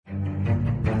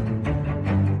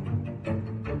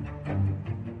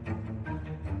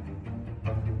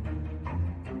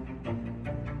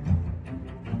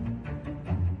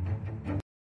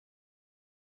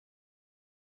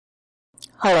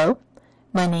Hello,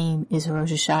 my name is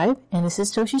Hiroshi Shive, and this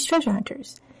is Toshi's Treasure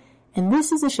Hunters. And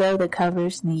this is a show that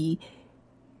covers the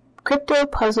crypto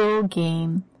puzzle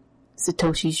game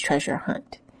Satoshi's Treasure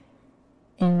Hunt,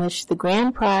 in which the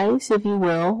grand prize, if you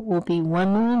will be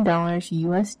 $1 million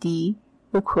USD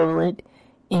equivalent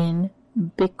in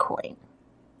Bitcoin.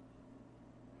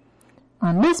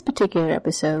 On this particular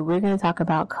episode, we're going to talk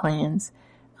about clans,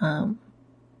 how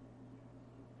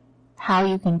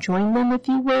you can join them, if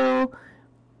you will,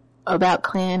 about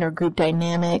clan or group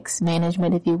dynamics,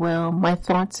 management, if you will, my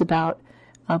thoughts about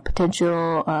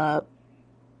potential,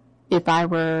 if I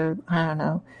were,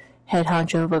 head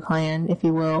honcho of a clan, if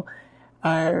you will,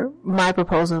 or my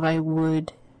proposal if I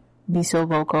would be so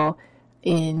vocal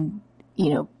in,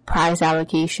 prize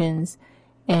allocations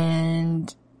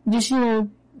and just,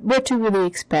 what to really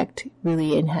expect,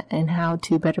 really, and how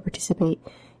to better participate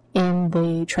in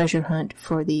the treasure hunt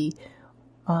for the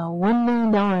 $1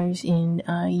 million in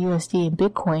USD in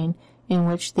Bitcoin, in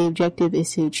which the objective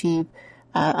is to achieve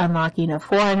unlocking of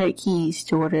 400 keys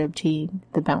to order to obtain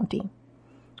the bounty.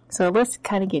 So let's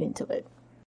kind of get into it.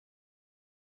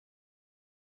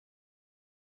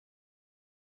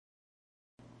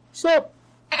 So,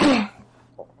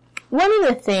 one of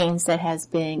the things that has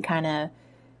been kind of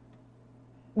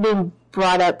been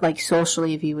brought up, like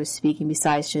socially, if you were speaking,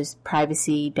 besides just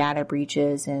privacy, data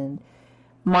breaches, and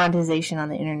monetization on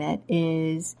the internet,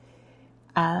 is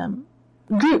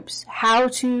groups. How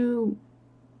to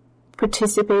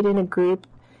participate in a group,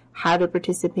 how to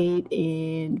participate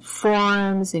in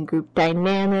forums and group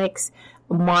dynamics,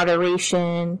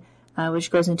 moderation, which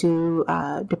goes into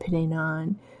depending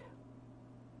on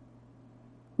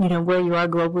where you are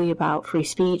globally about free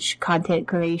speech, content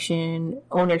creation,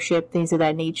 ownership, things of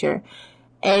that nature.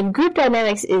 And group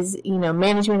dynamics is,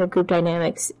 management of group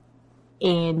dynamics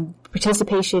and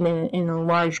participation in a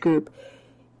large group.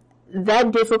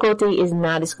 That difficulty is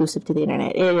not exclusive to the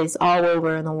internet. It is all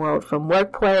over in the world, from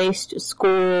workplace to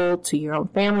school to your own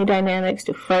family dynamics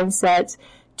to friend sets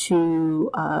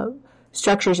to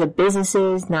structures of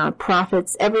businesses,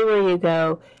 nonprofits, everywhere you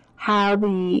go. How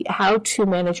to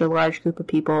manage a large group of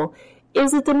people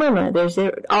is a dilemma. There's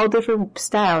all different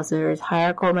styles. There's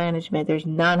hierarchical management. There's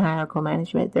non-hierarchical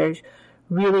management. There's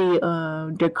really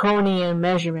draconian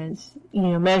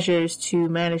measures to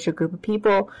manage a group of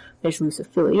people. There's loose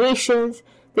affiliations.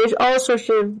 There's all sorts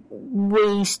of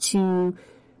ways to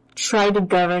try to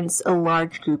govern a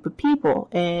large group of people.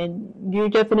 And your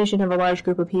definition of a large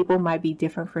group of people might be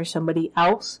different for somebody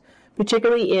else,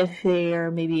 particularly if they are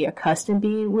maybe accustomed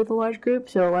being with a large group.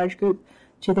 So a large group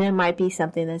to them might be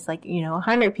something that's like,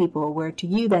 100 people, where to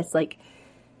you that's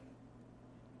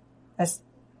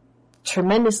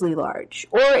tremendously large.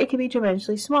 Or it could be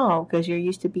tremendously small because you're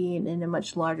used to being in a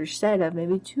much larger set of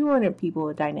maybe 200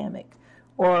 people dynamic.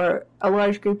 Or a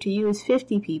large group to you is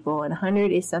 50 people and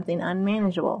 100 is something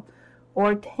unmanageable.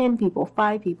 Or 10 people,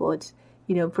 5 people. It's,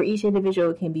 for each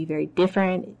individual it can be very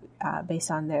different based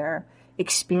on their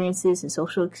experiences and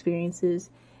social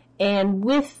experiences. And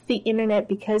with the internet,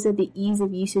 because of the ease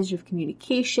of usage of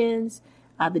communications,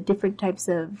 the different types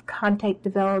of content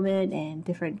development and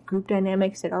different group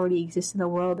dynamics that already exist in the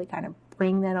world, they kind of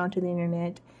bring that onto the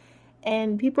internet.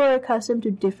 And people are accustomed to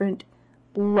different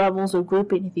levels of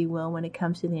grouping, if you will, when it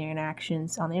comes to the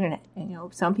interactions on the internet. And,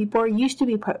 some people are used to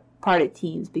be part of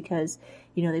teams because,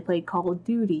 they played Call of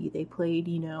Duty, they played,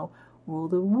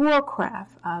 World of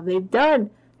Warcraft, they've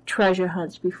done treasure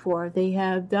hunts before, they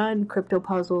have done crypto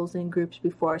puzzles in groups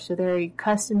before, so they're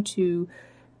accustomed to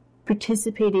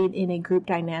participating in a group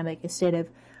dynamic instead of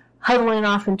huddling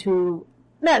off into,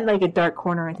 not like a dark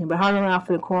corner or anything, but huddling off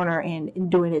in a corner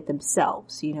and doing it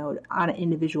themselves, on an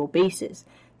individual basis.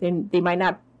 Then they may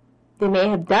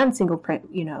have done single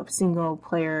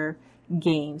player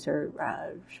games or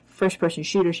first person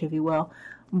shooters, if you will,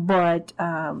 but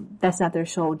that's not their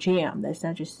sole jam. That's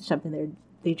not just something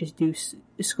they just do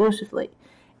exclusively.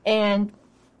 And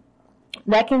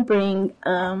that can bring,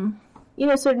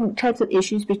 certain types of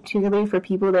issues, particularly for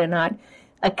people that are not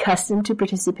accustomed to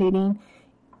participating.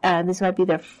 This might be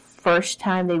their first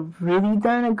time they've really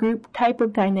done a group type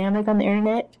of dynamic on the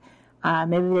internet.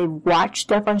 Maybe they watch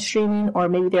stuff on streaming, or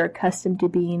maybe they're accustomed to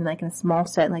being like in a small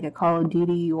set, like a Call of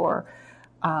Duty or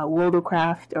World of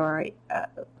Warcraft or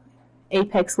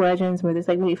Apex Legends, where there's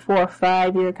like maybe 4 or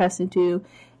 5 you're accustomed to,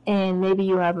 and maybe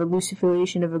you have a loose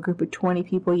affiliation of a group of 20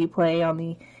 people you play on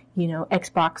the,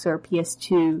 Xbox or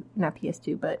PS2, not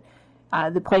PS2, but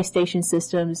the PlayStation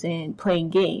systems and playing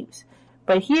games.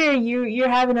 But here, you're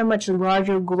having a much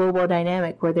larger global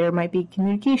dynamic where there might be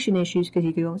communication issues because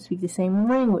you don't speak the same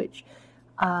language.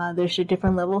 There's a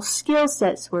different level of skill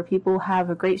sets where people have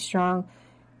a great, strong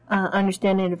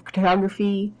understanding of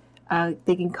cartography.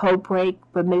 They can code break,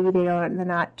 but maybe they're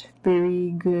not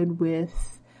very good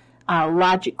with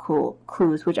logical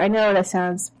clues, which I know that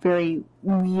sounds very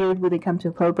weird when it comes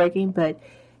to code breaking, but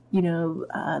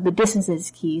the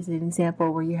distances key is an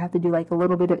example where you have to do like a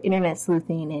little bit of internet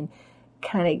sleuthing and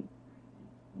kind of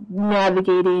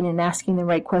navigating and asking the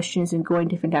right questions and going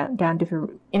down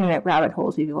different internet rabbit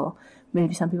holes, if you will.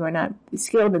 Maybe some people are not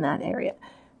skilled in that area.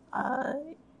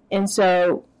 And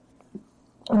so,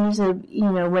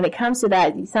 when it comes to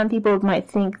that, some people might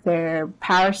think their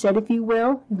power set, if you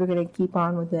will, if we're going to keep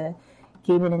on with the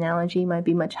gaming analogy, might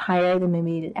be much higher than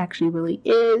maybe it actually really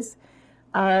is.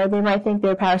 They might think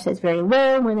their power set is very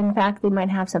low, when in fact they might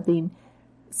have something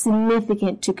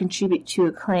significant to contribute to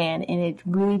a clan, and it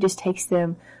really just takes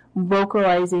them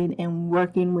vocalizing and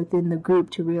working within the group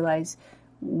to realize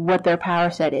what their power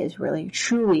set is, really,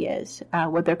 truly is,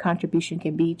 what their contribution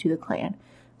can be to the clan.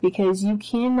 Because you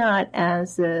cannot,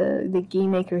 as the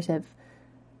game makers have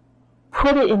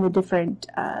put it in the different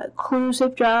clues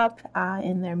they've dropped,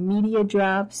 in their media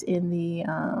drops, in the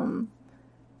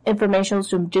informationals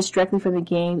from just directly from the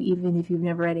game, even if you've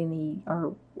never read any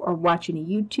or watched any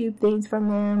YouTube things from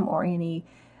them, or any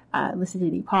listened to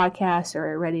any podcasts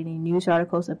or read any news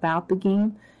articles about the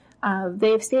game.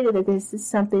 They've stated that this is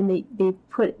something that they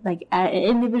put, like, an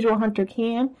individual hunter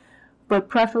can, but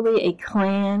preferably a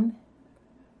clan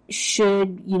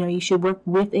should, you should work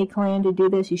with a clan to do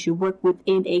this. You should work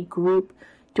within a group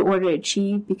to order to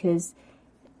achieve, because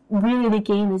really the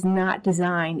game is not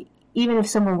designed, even if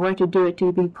someone were to do it,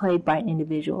 to be played by an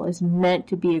individual. It's meant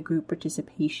to be a group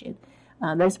participation.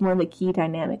 That's one of the key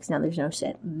dynamics. Now, there's no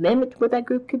set limit to what that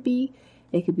group could be.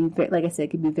 It could be, like I said,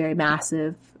 it could be very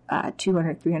massive,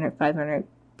 200, 300, 500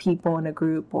 people in a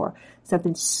group, or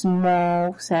something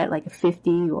small set like a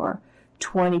 50 or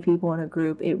 20 people in a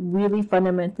group. It really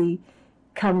fundamentally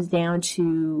comes down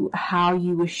to how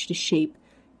you wish to shape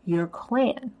your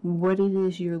clan, what it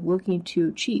is you're looking to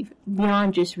achieve,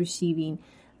 beyond just receiving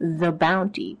the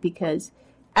bounty, because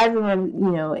everyone,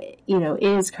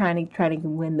 is kind of trying to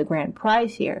win the grand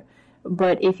prize here.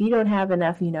 But if you don't have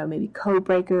enough, maybe code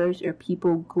breakers or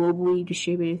people globally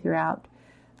distributed throughout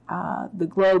the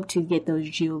globe to get those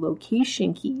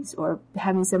geolocation keys, or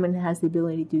having someone that has the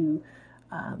ability to do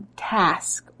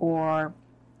tasks or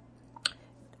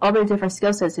other different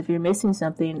skill sets, if you're missing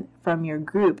something from your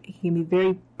group, it can be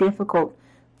very difficult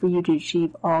for you to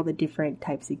achieve all the different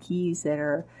types of keys that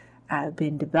are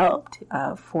been developed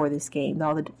for this game,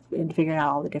 and figuring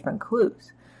out all the different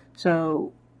clues.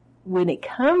 So when it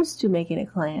comes to making a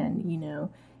clan,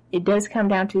 it does come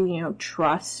down to,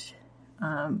 trust.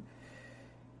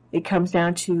 It comes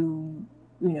down to,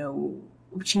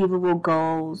 achievable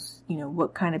goals,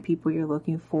 what kind of people you're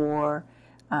looking for,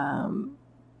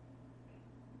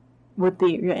 what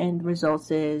your end results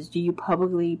is. Do you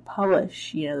publicly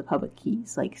publish, the public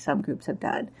keys like some groups have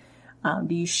done?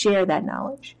 Do you share that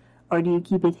knowledge? Or do you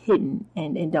keep it hidden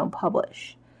and don't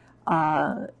publish?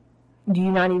 Do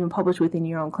you not even publish within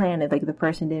your own clan? If, like, the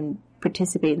person didn't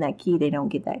participate in that key, they don't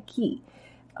get that key.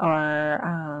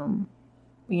 Or,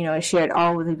 share it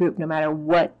all with the group no matter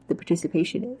what the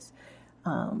participation is.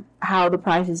 How the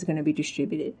prizes are going to be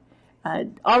distributed.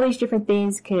 All these different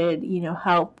things could,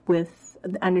 help with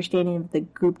the understanding of the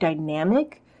group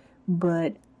dynamic,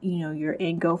 but, your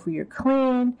end goal for your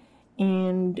clan,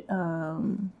 and,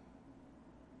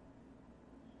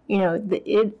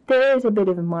 there is a bit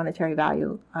of a monetary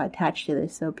value attached to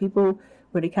this. So people,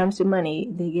 when it comes to money,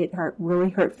 they get really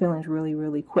hurt feelings really,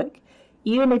 really quick.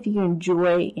 Even if you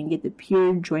enjoy and get the pure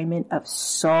enjoyment of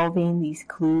solving these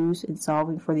clues and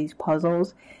solving for these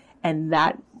puzzles, and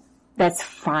that's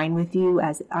fine with you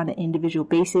as on an individual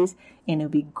basis, and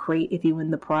it'll be great if you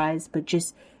win the prize. But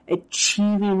just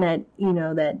achieving that,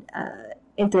 that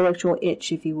intellectual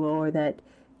itch, if you will, or that,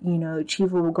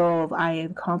 achievable goal of, I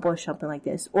have accomplished something like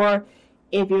this. Or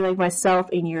if you're like myself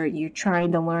and you're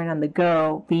trying to learn on the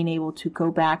go, being able to go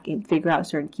back and figure out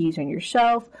certain keys on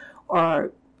yourself,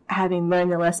 or having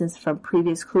learned the lessons from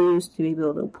previous clues to be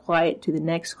able to apply it to the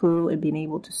next clue and being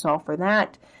able to solve for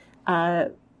that,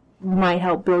 might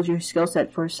help build your skill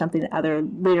set for something other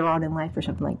later on in life or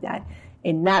something like that.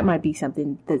 And that might be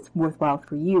something that's worthwhile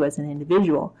for you as an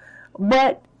individual.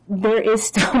 But there is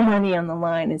still money on the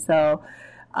line, and so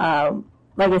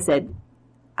like I said,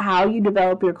 how you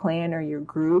develop your clan or your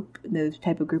group, those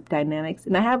type of group dynamics,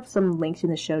 and I have some links in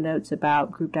the show notes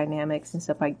about group dynamics and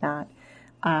stuff like that,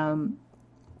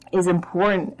 is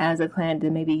important as a clan to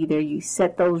maybe either you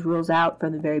set those rules out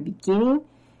from the very beginning,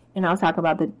 and I'll talk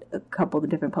about a couple of the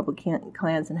different public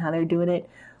clans and how they're doing it,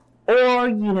 or,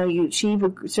 you achieve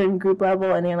a certain group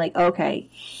level and they're like, okay,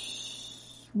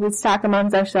 let's talk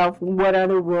amongst ourselves. What are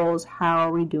the rules? How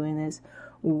are we doing this?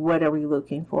 What are we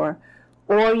looking for?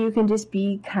 Or you can just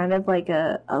be kind of like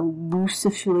a loose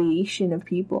affiliation of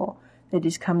people that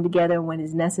just come together when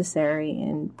it's necessary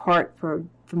and part from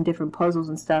different puzzles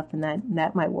and stuff, and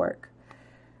that might work.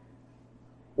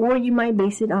 Or you might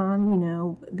base it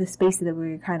on, the space that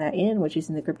we're kind of in, which is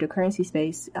in the cryptocurrency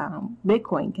space,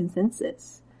 Bitcoin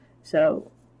consensus.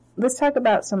 So let's talk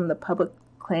about some of the public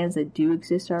clans that do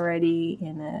exist already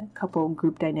and a couple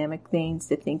group dynamic things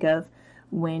to think of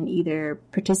when either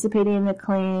participating in a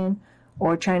clan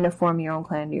or trying to form your own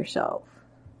clan yourself.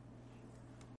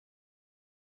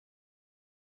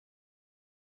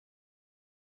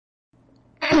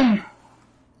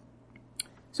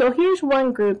 So here's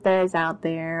one group that is out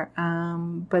there,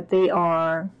 but they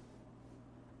are...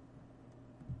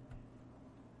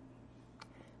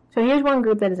 So here's one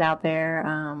group that is out there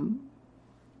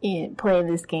playing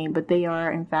this game, but they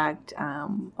are, in fact,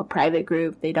 a private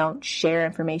group. They don't share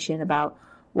information about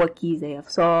what keys they have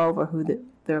solved or who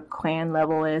their clan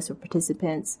level is or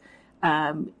participants.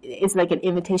 It's like an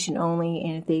invitation only,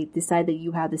 and if they decide that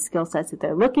you have the skill sets that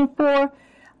they're looking for,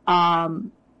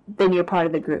 then you're part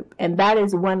of the group. And that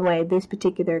is one way this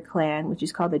particular clan, which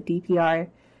is called the DPR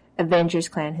Avengers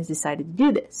clan, has decided to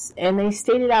do this. And they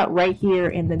stated out right here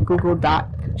in the Google Doc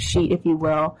sheet, if you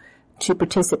will, to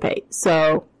participate.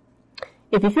 So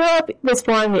if you fill out this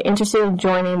form, you're interested in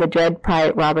joining the Dread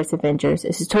Pirate Roberts Avengers, a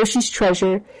Satoshi's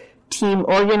Treasure team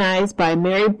organized by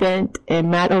Mary Bent and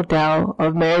Matt Odell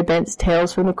of Mary Bent's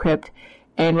Tales from the Crypt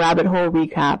and Rabbit Hole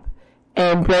Recap,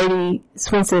 and Brady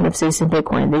Swinson of Citizen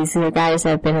Bitcoin. These are the guys that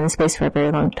have been in the space for a very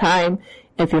long time.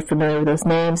 If you're familiar with those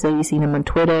names, you've seen them on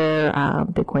Twitter,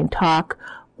 Bitcoin Talk,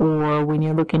 or when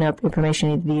you're looking up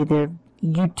information via either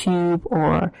YouTube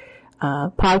or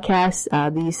podcasts.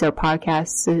 These are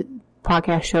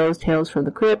podcast shows, Tales from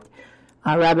the Crypt,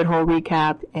 Rabbit Hole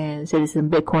Recap, and Citizen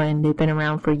Bitcoin. They've been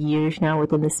around for years now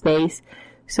within the space.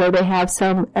 So they have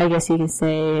some, I guess you can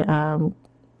say,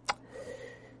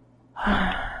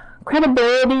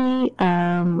 credibility.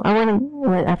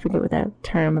 I forget what that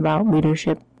term about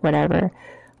leadership, whatever.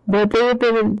 But they've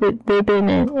been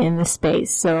in the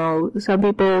space. So some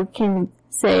people can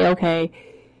say, okay,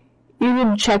 you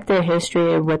can check their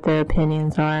history of what their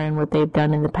opinions are and what they've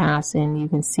done in the past, and you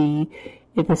can see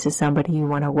if this is somebody you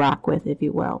want to rock with, if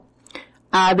you will.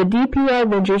 The DPR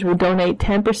Avengers will donate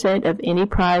 10% of any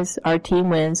prize our team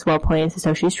wins while playing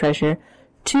Satoshi's Treasure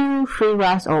to Free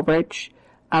Ross Ulbricht.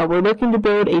 We're looking to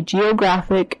build a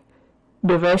geographic,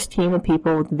 diverse team of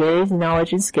people with various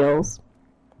knowledge and skills,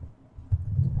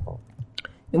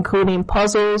 including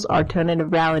puzzles, alternative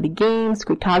reality games,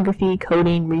 cryptography,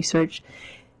 coding, research,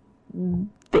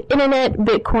 the internet,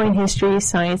 Bitcoin, history,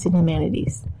 science, and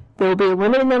humanities. There will be a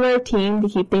limited number of teams to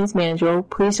keep things manageable.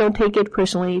 Please don't take it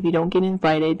personally if you don't get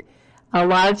invited. A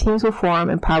lot of teams will form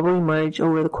and probably merge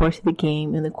over the course of the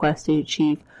game in the quest to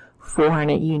achieve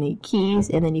 400 unique keys,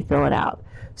 and then you fill it out.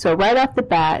 So right off the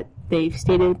bat, they've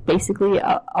stated basically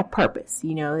a purpose.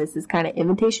 This is kind of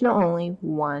invitational only.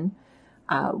 1,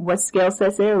 what skill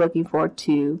sets they're looking for.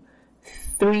 2,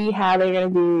 3, how they're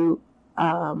going to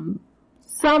do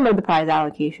some of the prize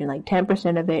allocation, like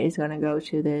 10% of it is going to go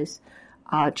to this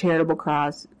charitable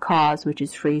cause, which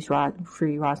is Free Ross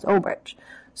Ulbricht.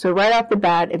 So right off the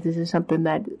bat, if this is something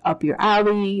that up your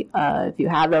alley, if you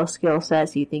have those skill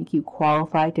sets, you think you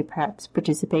qualify to perhaps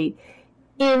participate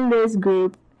in this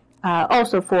group.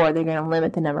 Also, they're going to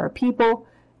limit the number of people.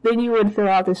 Then you would fill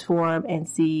out this form and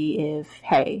see if,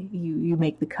 hey, you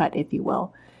make the cut, if you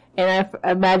will. And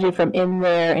I imagine from in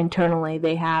there internally,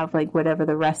 they have like whatever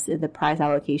the rest of the prize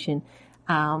allocation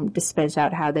dispense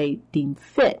out how they deem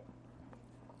fit.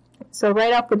 So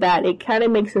right off the bat, it kind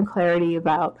of makes some clarity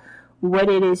about what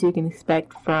it is you can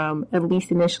expect from, at least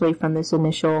initially from this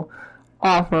initial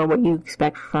offer, what you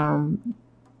expect from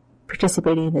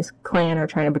participating in this clan or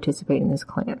trying to participate in this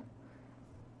clan.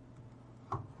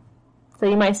 So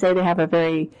you might say they have a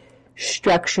very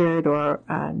structured or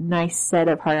nice set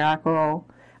of hierarchical,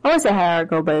 I wouldn't say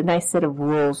hierarchical, but a nice set of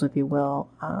rules, if you will,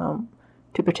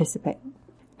 to participate.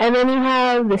 And then you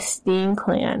have the Steam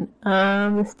clan.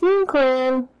 The Steam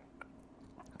clan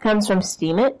comes from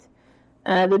Steemit.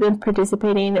 They've been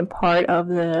participating in part of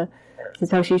the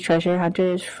Satoshi's Treasure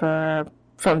Hunters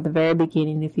from the very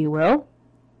beginning, if you will.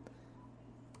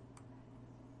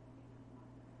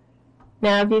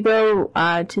 Now, if you go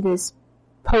to this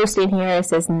post in here, it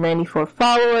says 94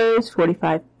 followers,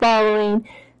 45 following.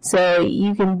 So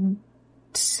you can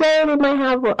say they might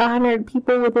have 100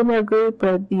 people within their group,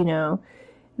 but,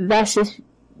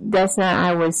 that's not,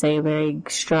 I would say, a very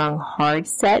strong hard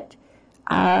set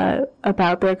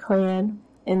about their clan.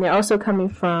 and they're also coming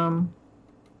from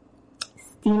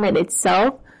Steemit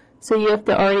itself. So you have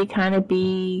to already kind of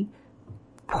be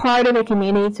part of the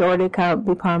community to already kind of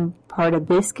become part of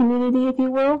this community, if you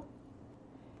will.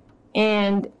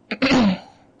 And they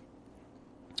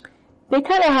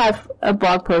kind of have a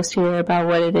blog post here about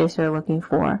what it is they're looking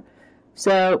for.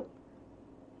 So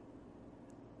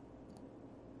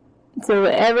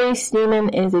every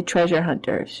Steemman is a treasure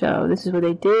hunter. So this is what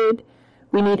they did.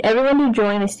 We need everyone to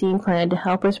join a Steem clan to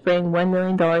help us bring $1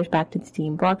 million back to the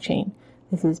Steem blockchain.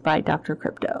 This is by Dr.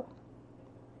 Crypto.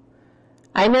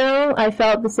 I know I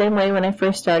felt the same way when I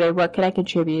first started. What could I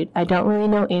contribute? I don't really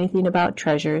know anything about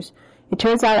treasures. It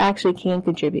turns out I actually can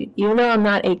contribute. Even though I'm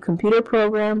not a computer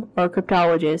program or a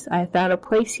cryptologist, I have found a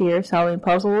place here solving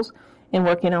puzzles and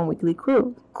working on weekly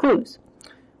clues.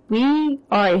 We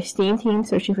are a Steem team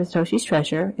searching for Satoshi's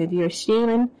treasure. If you're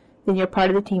Steeming, then you're part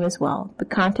of the team as well. The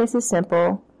contest is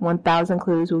simple. 1,000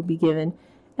 clues will be given,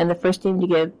 and the first team to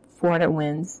get 400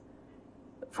 wins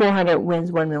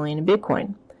 1 million in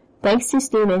Bitcoin. Thanks to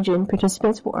Steem Engine,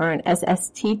 participants will earn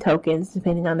SST tokens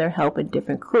depending on their help in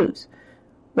different clues.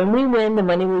 When we win, the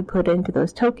money we put into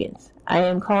those tokens. I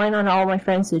am calling on all my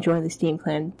friends to join the Steem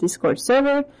Clan Discord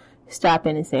server, stop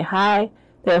in and say hi.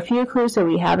 There are a few clues that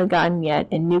we haven't gotten yet,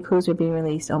 and new clues are being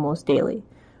released almost daily.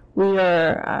 We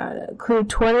are clue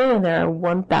 20, and there are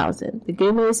 1,000. The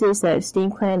good news is that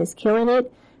Steem Clan is killing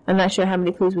it. I'm not sure how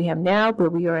many clues we have now,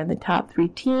 but we are in the top 3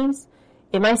 teams.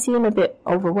 It might seem a bit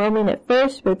overwhelming at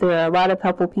first, but there are a lot of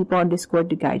helpful people on Discord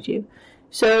to guide you.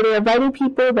 So they're inviting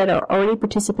people that are already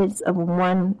participants of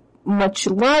one much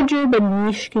larger but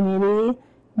niche community.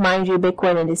 Mind you,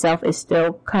 Bitcoin in itself is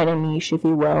still kind of niche, if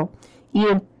you will.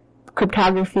 Even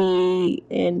cryptography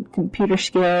and computer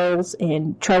skills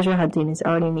and treasure hunting is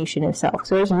already niche in itself.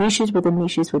 So there's niches within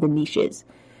niches within niches.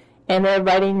 And they're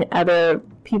inviting other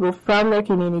people from their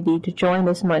community to join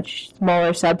this much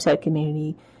smaller subset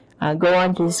community, go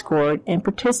on to Discord and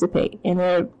participate. And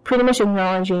they're pretty much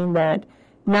acknowledging that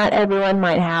not everyone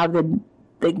might have the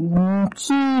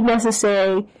key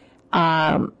necessary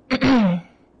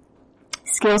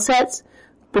skill sets,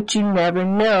 but you never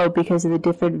know because of the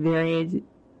different varied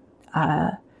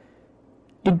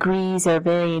degrees or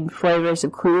varying flavors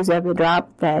of clues that have been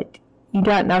dropped that you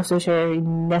don't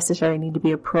necessarily need to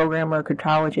be a programmer or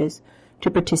cryptologist to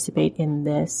participate in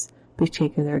this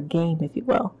particular game, if you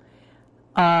will.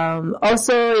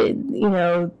 Also,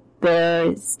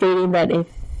 they're stating that if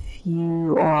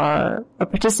you are a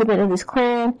participant in this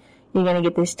clan, you're going to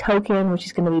get this token, which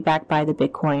is going to be backed by the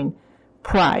Bitcoin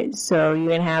prize. So you're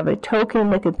going to have a token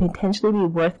that could potentially be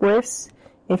worthless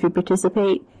if you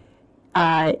participate,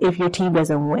 if your team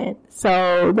doesn't win.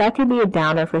 So that could be a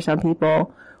downer for some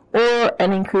people, or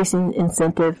an increasing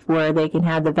incentive where they can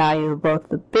have the value of both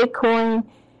the Bitcoin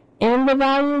and the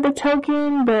value of the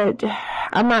token, but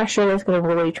I'm not sure that's going to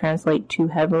really translate too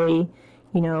heavily.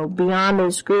 Beyond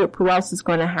this group, who else is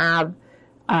going to have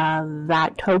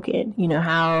that token?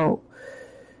 How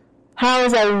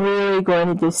is that really going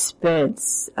to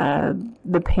dispense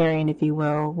the pairing, if you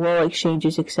will? Will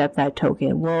exchanges accept that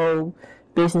token? Will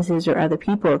businesses or other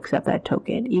people accept that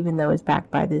token, even though it's backed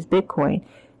by this Bitcoin?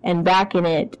 And backing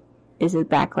it, is it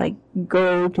back like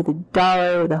gold to the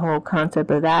dollar, the whole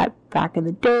concept of that back in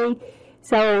the day?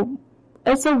 So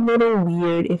it's a little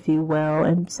weird, if you will,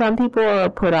 and some people are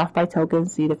put off by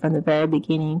tokens either from the very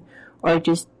beginning or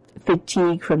just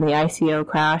fatigue from the ICO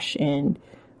crash and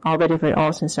all the different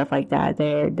alts and stuff like that.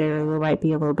 There might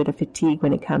be a little bit of fatigue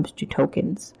when it comes to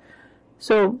tokens.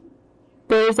 So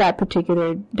there's that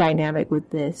particular dynamic with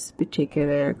this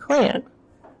particular clan.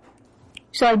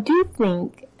 So I do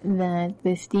think that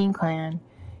the Steem clan,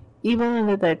 even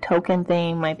though the token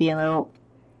thing might be a little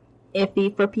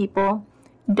iffy for people,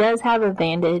 does have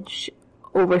advantage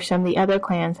over some of the other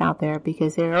clans out there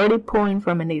because they're already pulling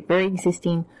from a very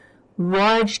existing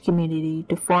large community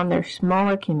to form their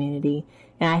smaller community.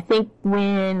 And I think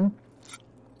when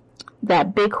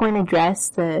that Bitcoin address,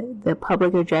 the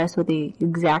public address with the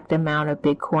exact amount of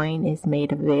Bitcoin is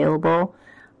made available,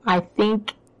 I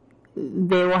think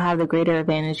they will have the greater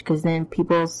advantage because then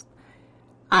people's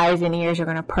eyes and ears are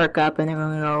going to perk up and they're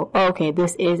going to go, oh, okay,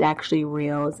 this is actually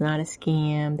real. It's not a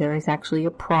scam. There is actually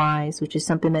a prize, which is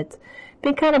something that's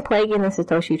been kind of plaguing the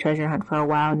Satoshi treasure hunt for a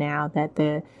while now, that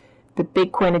the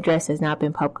Bitcoin address has not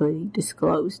been publicly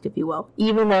disclosed, if you will.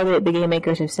 Even though the game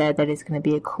makers have said that it's going to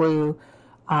be a clue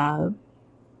to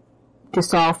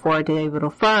solve for, to be able to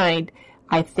find,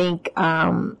 I think,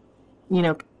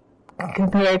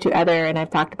 compared to other, and I've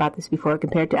talked about this before,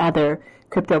 compared to other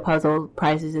crypto puzzle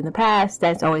prizes in the past,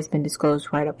 that's always been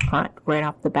disclosed right up front, right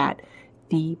off the bat.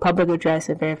 The public address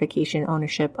and verification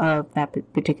ownership of that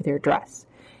particular address.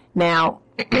 Now,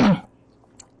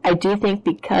 I do think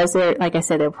because they're, like I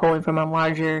said, they're pulling from a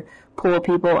larger pool of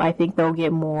people, I think they'll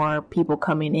get more people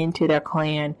coming into their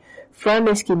clan from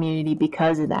this community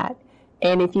because of that.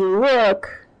 And if you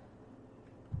look,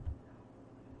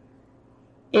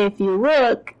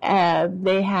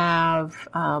 they have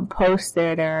posts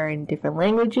that are in different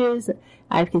languages.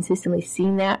 I've consistently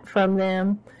seen that from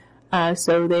them.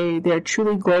 So they're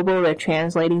truly global. They're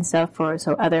translating stuff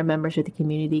so other members of the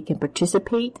community can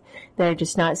participate. They're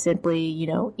just not simply,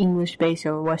 English-based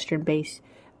or Western-based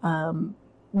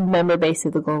member base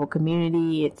of the global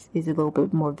community. It's a little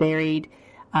bit more varied.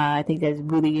 I think that's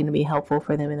really going to be helpful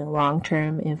for them in the long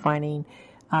term in finding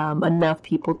enough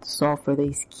people to solve for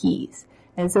these keys.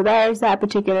 And so there's that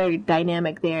particular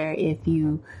dynamic there. If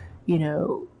you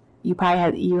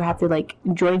have to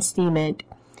join Steemit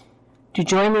to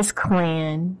join this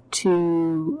clan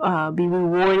to be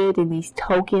rewarded in these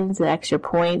tokens, the extra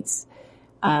points,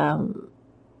 in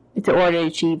order to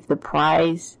achieve the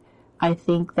prize. I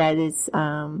think that is,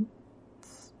 again,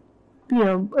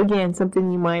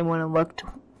 something you might want to look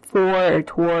for or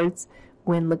towards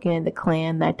when looking at the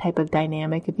clan, that type of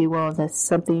dynamic, if you will, if that's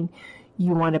something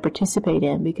you want to participate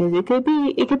in, because it could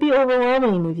be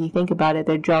overwhelming if you think about it.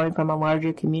 They're drawing from a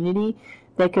larger community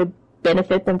that could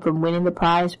benefit them from winning the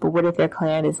prize, but what if their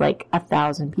clan is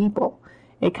 1,000 people?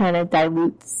 It kind of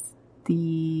dilutes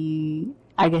the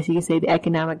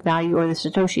economic value or the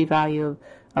Satoshi value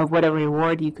of whatever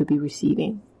reward you could be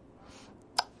receiving.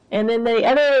 And then the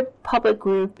other public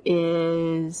group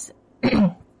is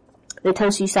the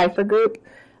Toshi Cypher group.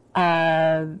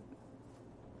 So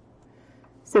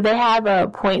they have a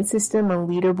point system, a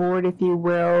leaderboard, if you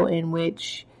will, in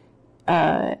which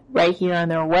right here on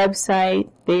their website,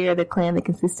 they are the clan that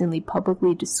consistently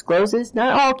publicly discloses,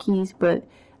 not all keys, but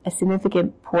a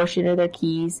significant portion of their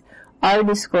keys are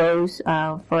disclosed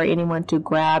for anyone to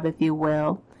grab, if you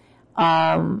will.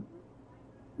 You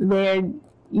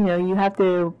have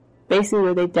to, basically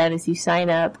what they've done is you sign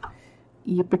up,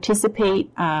 you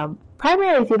participate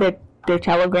primarily through their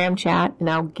Telegram chat, and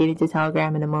I'll get into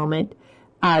Telegram in a moment.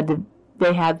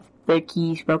 They have their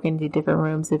keys broken into different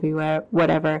rooms, if you will,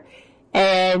 whatever.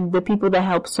 And the people that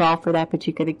help solve for that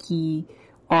particular key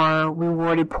are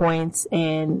rewarded points,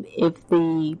 and if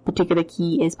the particular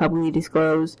key is publicly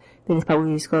disclosed, then it's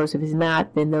publicly disclosed. If it's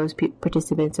not, then those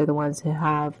participants are the ones who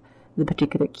have the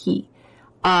particular key.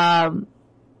 So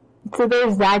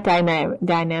there's that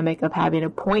dynamic of having a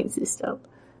point system.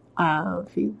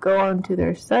 If you go onto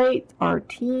their site, our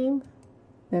team,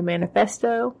 their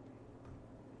manifesto.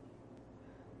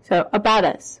 So, about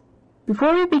us.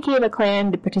 Before we became a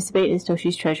clan to participate in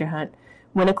Toshi's treasure hunt,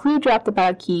 when a clue dropped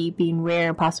about a key being rare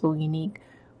and possibly unique,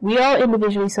 we all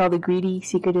individually saw the greedy,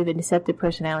 secretive, and deceptive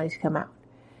personalities come out.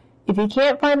 If you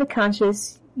can't find the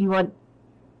conscious you want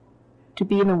to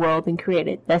be in the world, then create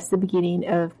it. That's the beginning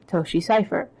of Toshi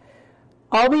Cypher.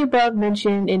 All the above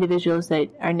mentioned individuals that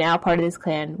are now part of this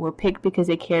clan were picked because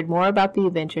they cared more about the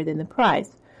adventure than the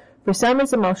prize. For some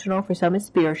it's emotional, for some it's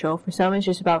spiritual, for some it's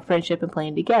just about friendship and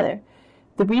playing together.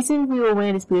 The reason we will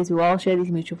win is because we all share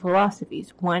these mutual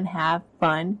philosophies. 1, have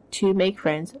fun. 2, make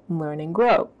friends, learn and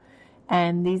grow.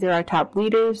 And these are our top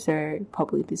leaders. They're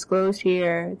publicly disclosed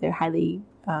here. They're highly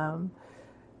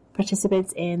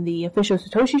participants in the official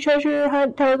Satoshi Treasure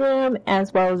Hunt Telegram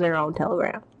as well as their own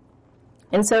Telegram.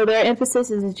 And so their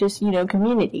emphasis is just,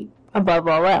 community above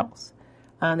all else.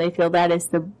 They feel that is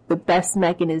the best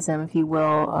mechanism, if you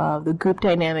will, of the group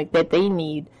dynamic that they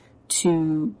need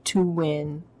to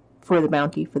win for the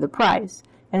bounty, for the prize.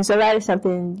 And so that is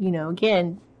something,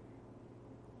 again,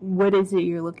 what is it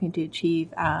you're looking to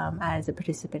achieve as a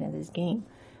participant in this game?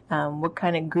 What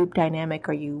kind of group dynamic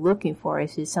are you looking for?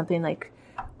 Is it something like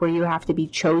where you have to be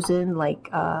chosen, like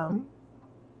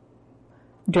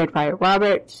Dread Pirate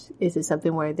Roberts? Is it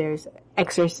something where there's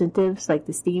extra incentives, like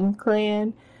the Steam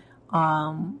clan?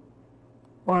 Or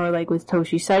like with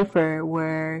Toshi Cypher,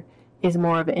 where is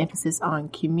more of an emphasis on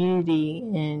community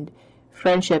and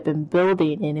friendship and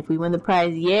building, and if we win the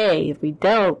prize, yay. If we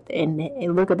don't,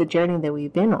 and look at the journey that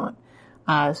we've been on.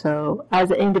 So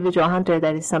as an individual hunter,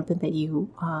 that is something that you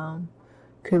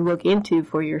could look into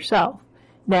for yourself.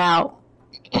 Now,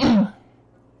 I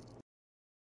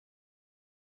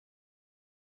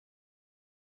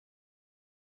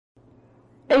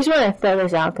just want to throw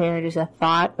this out there, just a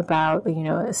thought about,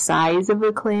 the size of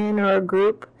a clan or a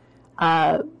group.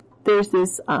 There's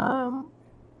this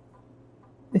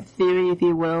theory, if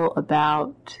you will,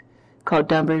 called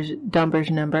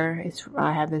Dunbar's number.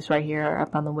 I have this right here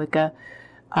up on the Wicca.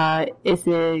 It's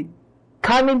a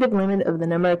cognitive limit of the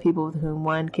number of people with whom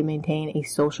one can maintain a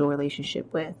social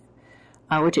relationship with.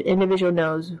 which an individual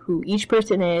knows who each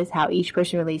person is, how each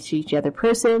person relates to each other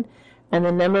person. And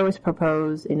the number was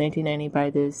proposed in 1990 by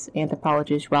this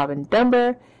anthropologist, Robin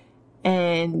Dunbar.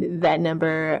 And that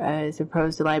number is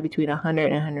proposed to lie between 100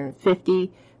 and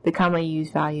 150. The commonly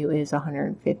used value is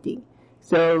 150.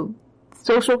 So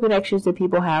social connections that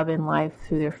people have in life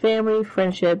through their family,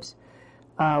 friendships,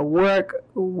 work,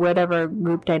 whatever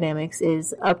group dynamics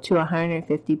is up to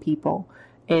 150 people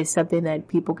is something that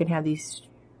people can have these,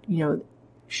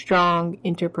 strong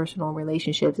interpersonal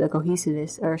relationships, a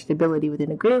cohesiveness or stability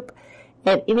within a group.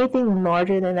 And anything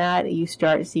larger than that, you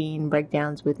start seeing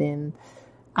breakdowns within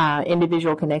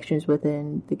individual connections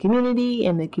within the community,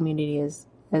 and the community as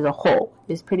a whole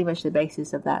is pretty much the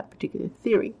basis of that particular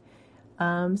theory.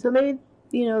 So maybe,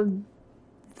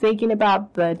 thinking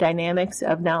about the dynamics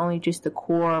of not only just the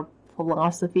core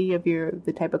philosophy of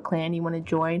the type of clan you want to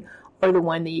join or the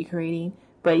one that you're creating,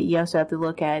 but you also have to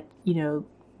look at,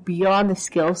 beyond the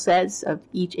skill sets of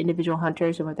each individual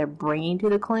hunters and what they're bringing to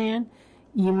the clan,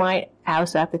 you might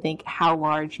also have to think how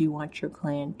large you want your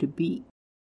clan to be.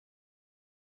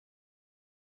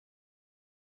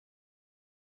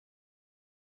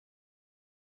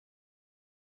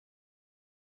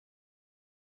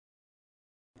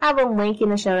 I have a link in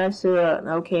the show notes to an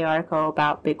OK article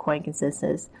about Bitcoin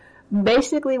consensus.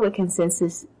 Basically, what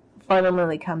consensus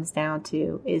fundamentally comes down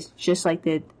to is just like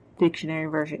the dictionary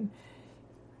version.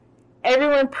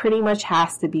 Everyone pretty much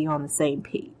has to be on the same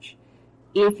page.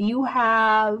 If you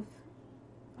have,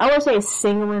 I won't say a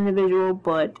single individual,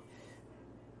 but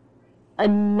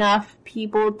enough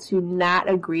people to not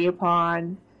agree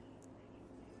upon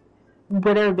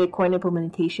whatever Bitcoin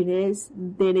implementation is,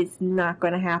 then it's not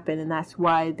going to happen, and that's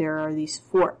why there are these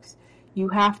forks. You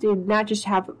have to not just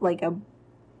have like a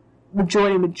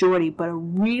majority, but a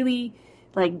really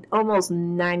like almost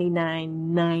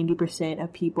 90%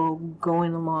 of people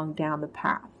going along down the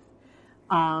path.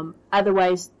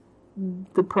 Otherwise,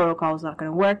 the protocol is not going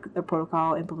to work. The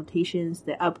protocol implementations,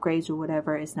 the upgrades or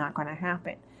whatever is not going to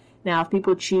happen. Now, if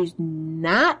people choose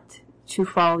not to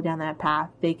follow down that path,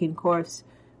 they can, of course,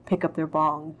 pick up their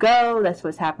ball and go. That's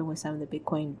what's happened with some of the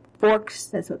Bitcoin forks.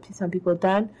 That's what some people have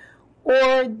done.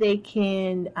 Or they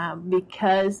can,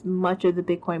 because much of the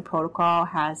Bitcoin protocol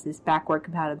has this backward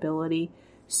compatibility,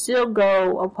 still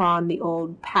go upon the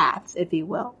old paths, if you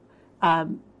will. But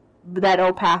that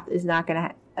old path is not going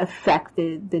to affect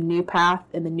the new path,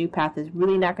 and the new path is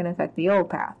really not going to affect the old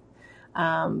path.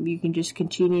 You can just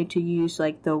continue to use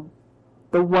like the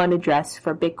one address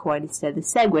for Bitcoin instead of the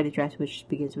SegWit address, which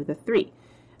begins with a 3.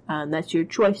 That's your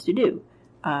choice to do.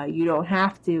 You don't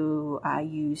have to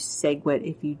use SegWit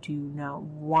if you do not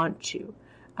want to.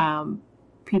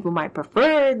 People might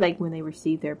prefer, like when they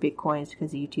receive their Bitcoins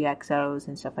because of UTXOs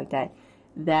and stuff like that,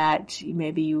 that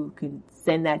maybe you can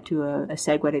send that to a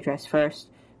SegWit address first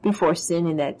before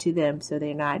sending that to them so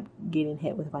they're not getting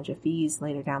hit with a bunch of fees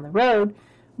later down the road.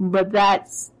 But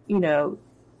that's,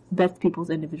 that's people's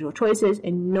individual choices,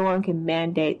 and no one can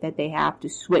mandate that they have to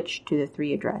switch to the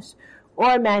 3 address.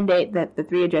 Or mandate that the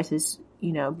 3 addresses,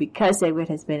 because SegWit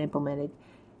has been implemented,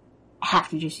 have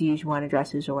to just use 1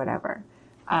 addresses or whatever.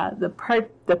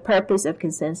 The purpose of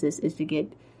consensus is to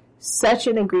get such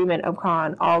an agreement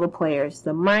upon all the players,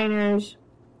 the miners,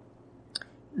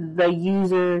 the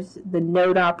users, the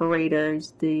node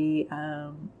operators, the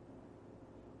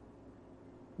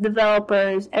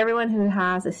developers, everyone who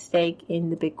has a stake in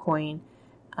the Bitcoin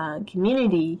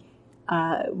community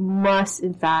must,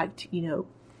 in fact,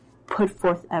 put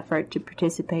forth effort to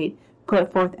participate,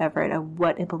 put forth effort of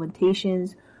what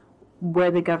implementations,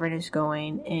 where the governance is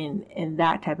going, and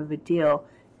that type of a deal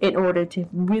in order to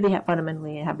really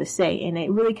fundamentally have a say. And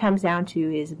it really comes down to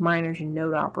is miners and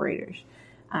node operators.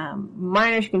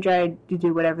 Miners can try to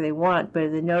do whatever they want, but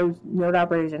if the node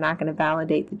operators are not going to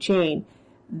validate the chain,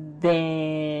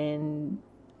 then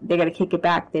they got to kick it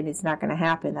back. Then it's not going to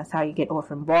happen. That's how you get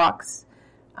orphan blocks.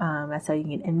 That's how you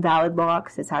get invalid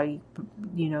blocks. That's how you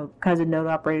because of node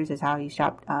operators, that's how you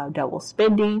stop double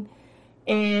spending.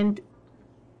 And,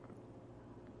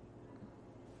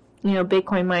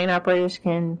 Bitcoin mine operators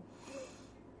can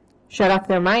shut off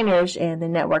their miners and the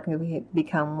network can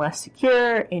become less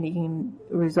secure, and it can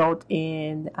result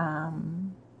in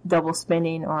double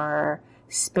spending or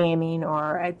spamming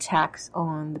or attacks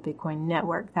on the Bitcoin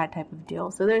network, that type of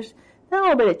deal. So there's a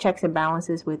little bit of checks and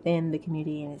balances within the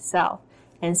community in itself.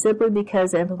 And simply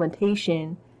because the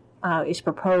implementation is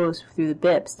proposed through the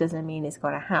BIPs doesn't mean it's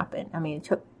going to happen. I mean, it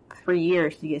took 3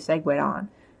 years to get SegWit on.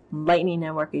 Lightning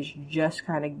Network is just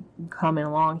kind of coming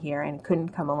along here and couldn't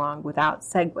come along without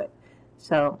SegWit.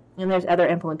 So, and there's other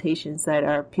implementations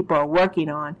that people are working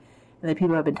on and that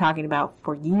people have been talking about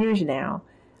for years now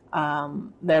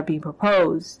that are being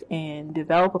proposed and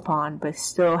developed upon, but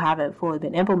still haven't fully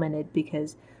been implemented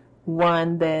because,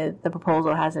 one, the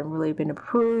proposal hasn't really been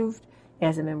approved. It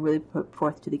hasn't been really put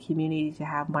forth to the community to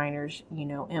have miners,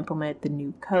 implement the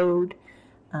new code.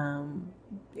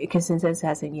 A consensus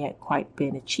hasn't yet quite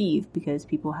been achieved because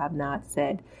people have not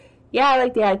said, yeah, I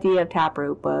like the idea of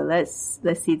Taproot, but let's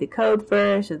see the code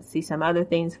first. Let's see some other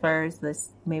things first.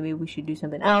 Maybe we should do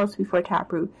something else before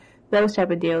Taproot. Those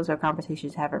type of deals or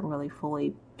conversations haven't really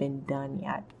fully been done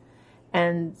yet.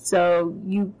 And so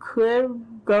you could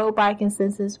go by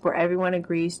consensus where everyone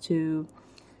agrees to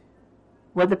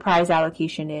what the prize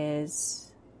allocation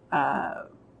is,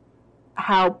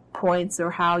 how points or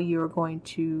how you're going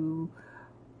to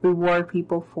reward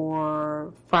people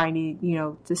for finding,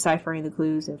 deciphering the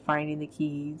clues and finding the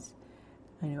keys.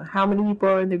 How many people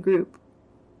are in the group?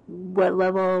 What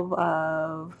level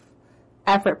of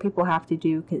effort people have to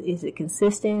do? Is it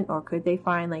consistent, or could they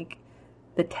find like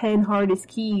the 10 hardest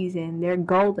keys and they're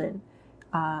golden?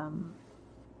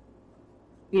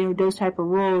 Those type of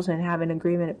rules, and have an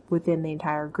agreement within the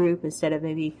entire group instead of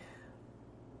maybe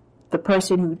the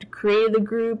person who created the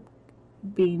group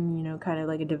being, kind of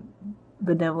like a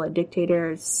benevolent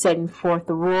dictator setting forth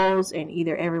the rules, and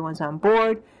either everyone's on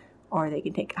board or they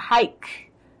can take a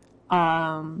hike.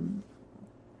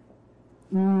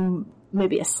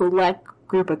 Maybe a select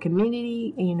group of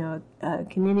community, a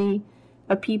community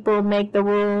of people make the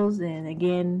rules, and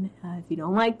again, if you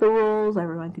don't like the rules,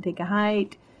 everyone can take a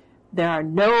hike. There are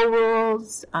no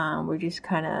rules. We're just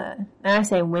kind of, not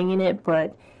saying winging it,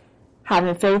 but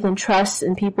having faith and trust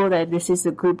in people that this is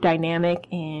a group dynamic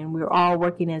and we're all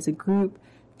working as a group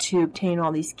to obtain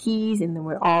all these keys, and then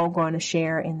we're all going to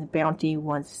share in the bounty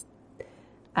once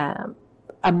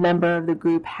a member of the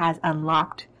group has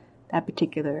unlocked that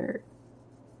particular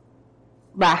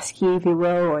last key, if you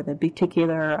will, or the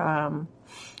particular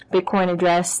Bitcoin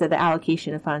address, that the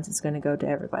allocation of funds is going to go to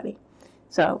everybody.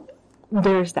 So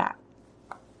there's that.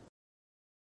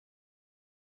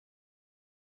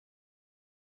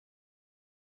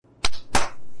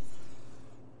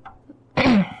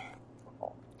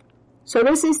 So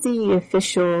this is the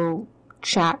official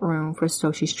chat room for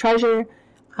Satoshi's Treasure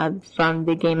from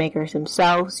the game makers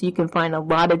themselves. You can find a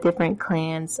lot of different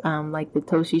clans, like the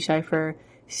Toshi Cypher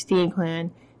Steam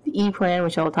clan, the E clan,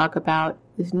 which I'll talk about.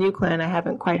 This new clan I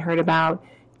haven't quite heard about,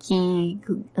 Keychain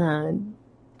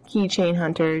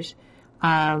Hunters.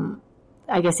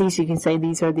 I guess you can say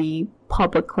these are the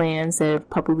public clans that have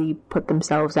publicly put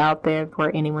themselves out there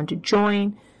for anyone to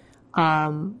join.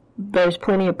 There's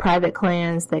plenty of private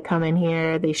clans that come in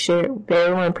here.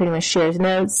 Everyone pretty much shares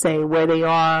notes, say where they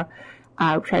are,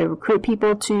 try to recruit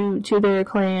people to their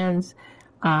clans,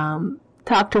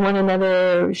 talk to one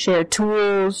another, share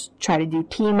tools, try to do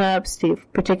team ups,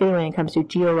 particularly when it comes to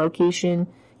geolocation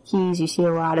keys. You see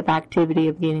a lot of activity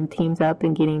of getting teams up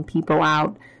and getting people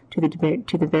out to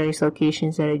the various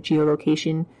locations that a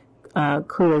geolocation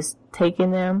clue has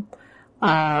taken them.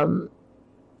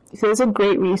 So it's a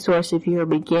great resource if you're a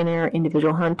beginner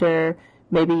individual hunter.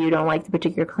 Maybe you don't like the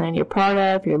particular clan you're part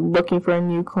of. You're looking for a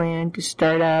new clan to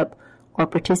start up or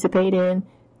participate in.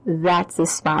 That's the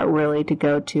spot really to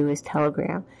go to, is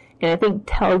Telegram. And I think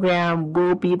Telegram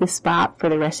will be the spot for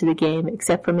the rest of the game,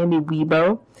 except for maybe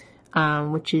Weibo,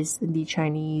 which is the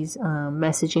Chinese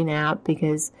messaging app,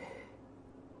 because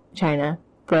China.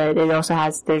 But it also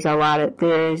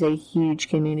there is a huge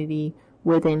community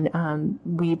within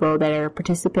Weibo that are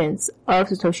participants of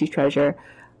Satoshi's Treasure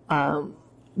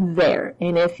there.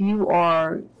 And if you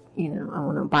are,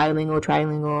 bilingual,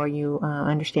 trilingual, or you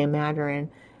understand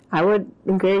Mandarin, I would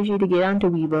encourage you to get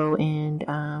onto Weibo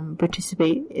and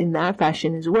participate in that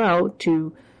fashion as well,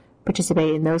 to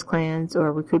participate in those clans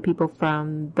or recruit people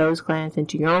from those clans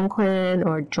into your own clan,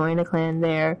 or join a clan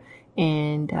there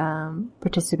and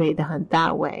participate in the hunt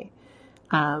that way.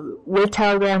 With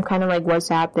Telegram, kind of like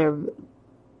WhatsApp, they're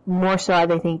more so, I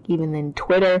think, even than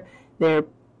Twitter. They're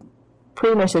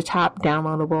pretty much the top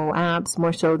downloadable apps,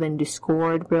 more so than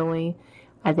Discord, really.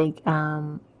 I think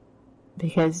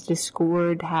because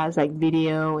Discord has like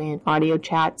video and audio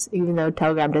chats, even though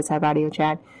Telegram does have audio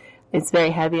chat, it's very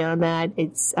heavy on that.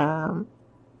 It's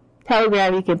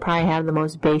Telegram, you can probably have the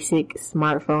most basic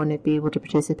smartphone to be able to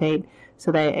participate.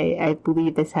 So that I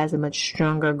believe this has a much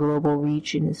stronger global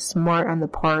reach, and is smart on the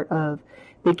part of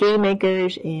the game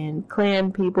makers and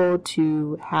clan people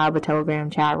to have a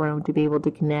Telegram chat room to be able to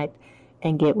connect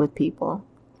and get with people.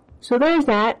 So there's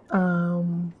that.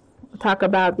 We'll talk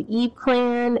about the Eve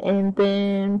clan, and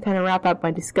then kind of wrap up my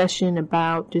discussion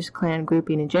about just clan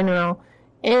grouping in general,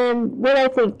 and what I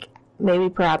think maybe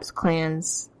perhaps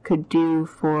clans could do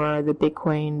for the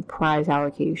Bitcoin prize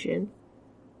allocation.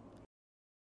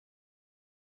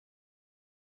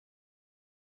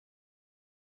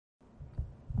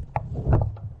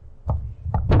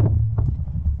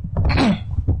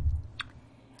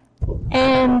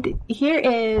 And here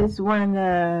is one of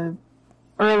the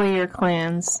earlier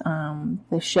clans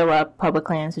that show up, public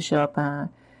clans that show up on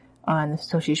the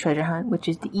Satoshi's Treasure Hunt, which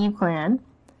is the Eve clan.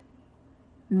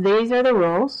 These are the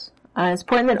rules. It's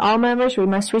important that all members, we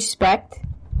must respect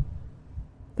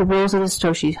the rules of the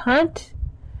Satoshi's Hunt.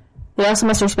 They also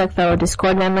must respect fellow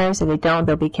Discord members. If they don't,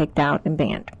 they'll be kicked out and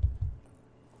banned.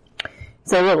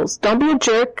 So rules. Don't be a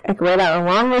jerk. I can write out a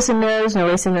long list of no's, no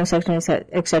wasting, no section,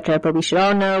 etc. But we should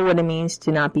all know what it means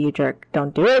to not be a jerk.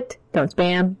 Don't do it. Don't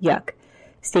spam. Yuck.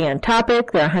 Stay on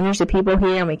topic. There are hundreds of people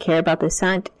here and we care about this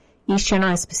hunt. Each channel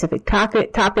has specific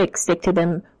topics. Stick to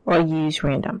them or use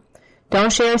random.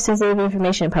 Don't share sensitive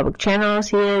information in public channels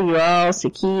here. URLs to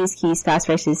keys, fast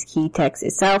versus key text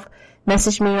itself.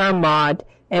 Message me on mod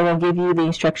and we'll give you the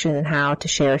instructions on how to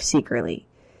share secretly.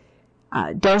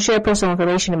 Don't share personal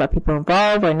information about people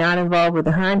involved or not involved with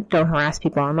the hunt. Don't harass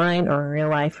people online or in real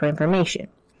life for information.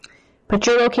 Put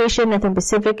your location, nothing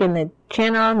specific, in the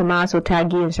channel. The mods will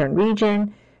tag you in a certain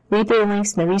region. Read through the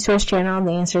links in the resource channel,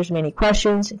 the answers to many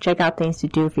questions. Check out things to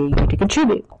do for you to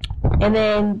contribute. And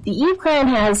then the Eve clan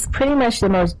has pretty much the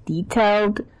most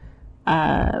detailed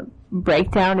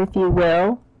breakdown, if you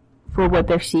will, for what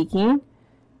they're seeking.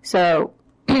 So,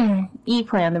 Eve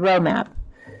clan, the roadmap.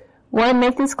 1.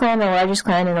 Make this clan the largest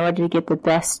clan in order to get the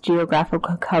best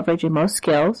geographical coverage in most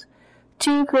skills.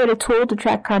 2. Create a tool to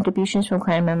track contributions from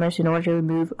clan members in order to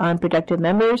remove unproductive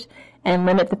members and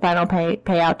limit the final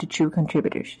payout to true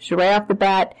contributors. So right off the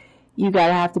bat, you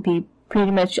gotta have to be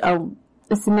pretty much a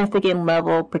significant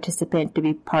level participant to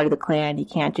be part of the clan. You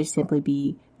can't just simply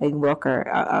be a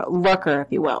lurker,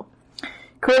 if you will.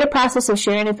 Create a process of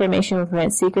sharing information to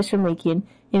prevent secrets from leaking.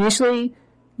 Initially,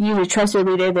 use a trusted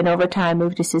leader, then over time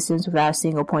move to systems without a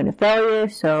single point of failure.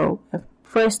 So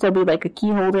first there'll be like a key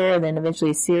holder and then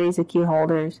eventually a series of key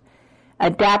holders.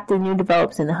 Adapt the new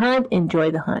develops in the hunt.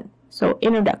 Enjoy the hunt. So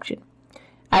introduction.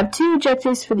 I have 2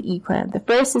 objectives for the Eve clan. The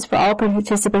first is for all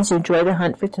participants to enjoy the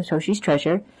hunt for Satoshi's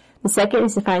treasure. The second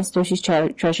is to find Satoshi's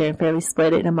treasure and fairly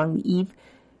split it among the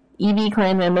EV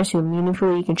clan members who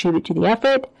meaningfully contribute to the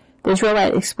effort. This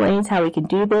rollout explains how we can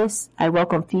do this. I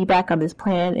welcome feedback on this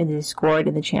plan in the Discord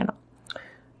and the channel.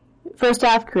 First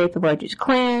off, create the largest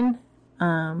clan.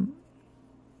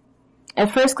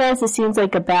 At first glance, it seems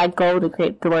like a bad goal to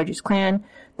create the largest clan.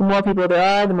 The more people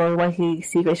there are, the more likely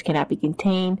secrets cannot be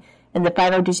contained, and the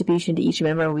final distribution to each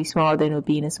member will be smaller than it would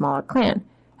be in a smaller clan.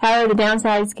 However, the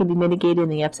downsides can be mitigated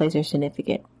and the upsides are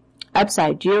significant.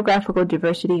 Upside, geographical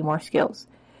diversity and more skills.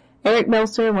 Eric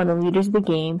Meltzer, one of the leaders of the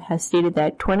game, has stated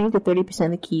that 20 to 30%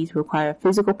 of the keys require a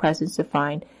physical presence to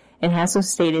find, and has also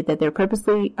stated that they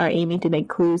purposely are aiming to make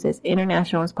clues as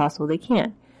international as possible they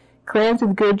can. Clans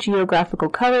with good geographical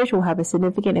coverage will have a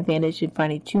significant advantage in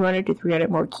finding 200 to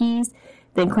 300 more keys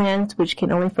than clans which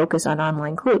can only focus on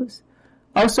online clues.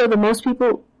 Also, the more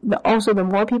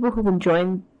people who can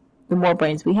join, the more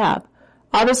brains we have.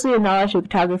 Obviously, a knowledge of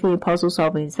photography and puzzle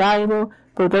solving is valuable,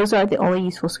 but those aren't the only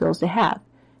useful skills to have.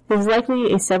 This is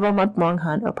likely a several-month-long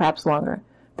hunt, or perhaps longer,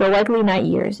 though likely not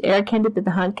years. Eric hinted that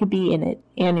the hunt could be an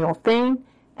annual thing,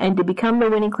 and to become the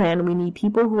winning clan, we need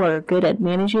people who are good at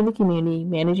managing the community,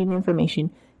 managing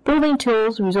information, building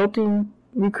tools,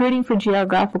 recruiting for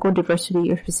geographical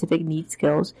diversity or specific need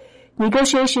skills,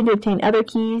 negotiation to obtain other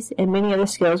keys, and many other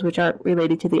skills which aren't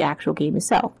related to the actual game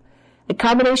itself. A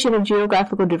combination of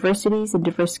geographical diversities and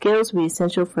diverse skills will be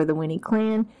essential for the winning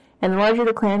clan, and the larger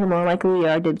the clan, the more likely we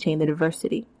are to obtain the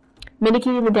diversity.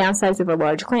 Mitigating the downsides of a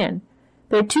large clan.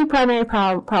 There are 2 primary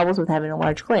problems with having a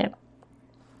large clan.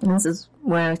 And this is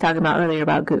what I was talking about earlier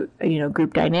about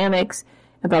group dynamics,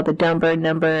 about the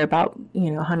number, about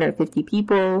 150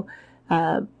 people,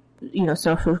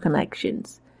 social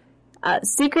connections.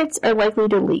 Secrets are likely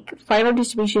to leak. Final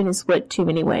distribution is split too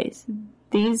many ways.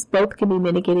 These both can be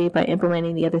mitigated by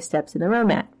implementing the other steps in the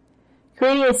roadmap.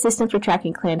 Creating a system for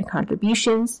tracking clan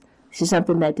contributions. This is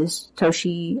something that this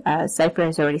Satoshi Cypher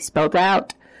has already spelled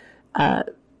out.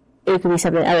 It could be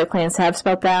something other clans have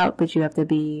spelled out, but you have to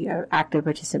be an active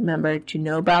participant member to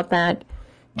know about that.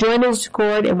 Join the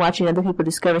Discord and watching other people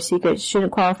discover secrets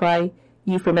shouldn't qualify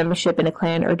you for membership in a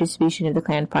clan or distribution if the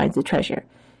clan finds the treasure.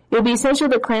 It will be essential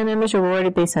that clan members are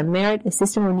rewarded based on merit. A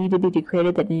system will need to be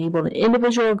created that enables an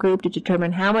individual or group to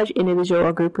determine how much individual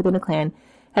or group within a clan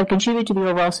have contributed to the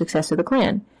overall success of the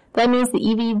clan. That means the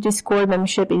EV Discord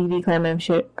membership and EV clan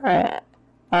membership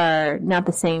are not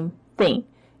the same thing.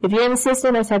 If you're in the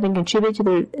system as having contributed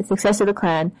to the success of the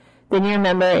clan, then you're a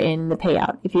member in the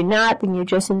payout. If you're not, then you're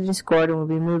just in the Discord and will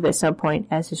be moved at some point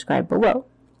as described below.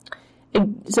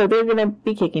 So they're going to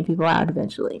be kicking people out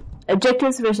eventually.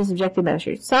 Objectives versus objective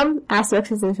measures. Some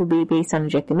aspects of this will be based on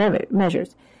objective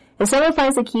measures. If someone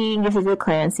finds the key and gives it to the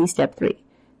clan, see step 3.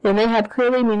 Then they have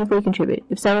clearly meaningfully contributed.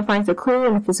 If someone finds a clue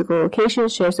in a physical location,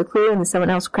 shares the clue, and then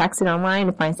someone else cracks it online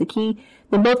and finds the key,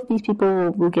 then both of these people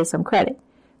will get some credit.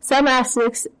 Some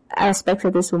aspects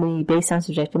of this will be based on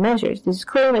subjective measures. This is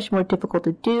clearly much more difficult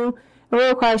to do and will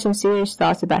require some serious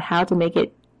thoughts about how to make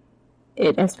it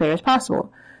as fair as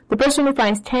possible. The person who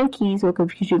finds 10 keys will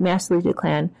contribute massively to the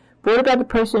clan, but what about the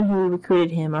person who recruited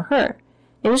him or her?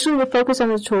 Initially, the focus on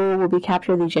the tool will be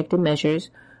capture the objective measures.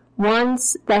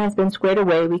 Once that has been squared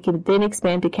away, we can then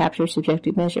expand to capture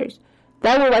subjective measures.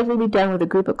 That will likely be done with a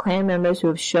group of clan members who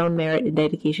have shown merit and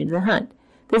dedication to the hunt.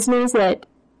 This means that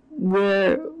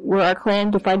where our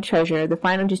clan to find treasure, the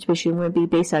final distribution would be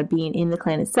based on being in the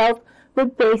clan itself,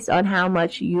 but based on how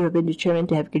much you have been determined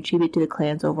to have contributed to the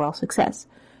clan's overall success.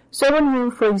 Someone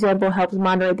who, for example, helps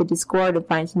moderate the Discord and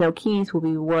finds no keys will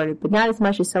be rewarded, but not as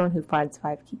much as someone who finds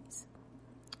 5 keys.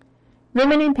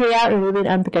 Limiting payout and removing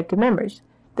unprotected members.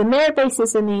 The merit-based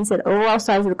system means that overall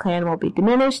size of the clan won't be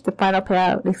diminished. The final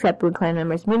payout, except when clan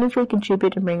members meaningfully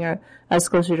contribute and bring us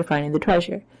closer to finding the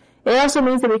treasure. It also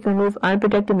means that we can remove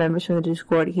unprotected members from the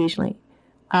Discord occasionally.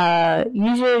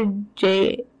 User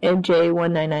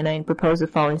JNJ1999 proposed the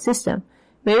following system.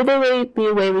 Maybe there may be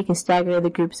a way we can stagger the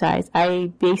group size, i.e.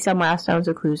 based on milestones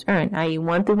or clues earned, i.e.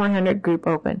 1 through 100 group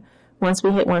open. Once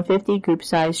we hit 150, group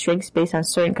size shrinks based on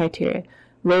certain criteria.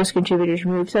 Lowest contributors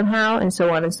removed somehow, and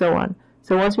so on and so on.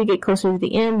 So once we get closer to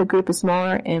the end, the group is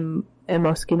smaller and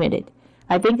most committed.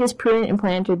 I think it's prudent and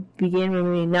planned to begin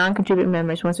removing non-contributing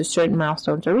members once a certain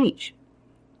milestones are reached.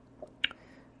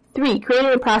 3.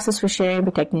 Creating a process for sharing and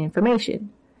protecting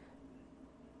information.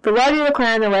 The larger the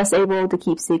clan, the less able to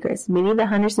keep secrets. Many of the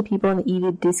hundreds of people in the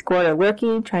EVE Discord are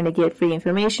lurking, trying to get free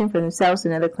information for themselves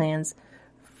and other clans.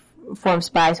 Form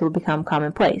spies will become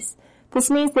commonplace. This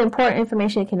means that important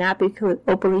information cannot be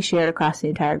openly shared across the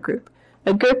entire group.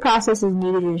 A good process is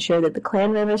needed to ensure that the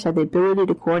clan members have the ability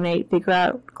to coordinate, figure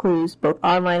out clues, both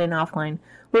online and offline,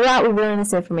 without revealing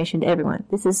this information to everyone.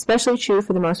 This is especially true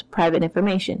for the most private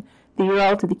information, the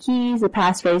URL to the keys, the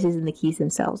passphrases, and the keys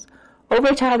themselves.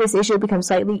 Over time, this issue becomes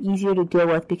slightly easier to deal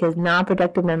with because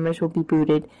non-productive members will be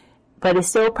booted, but is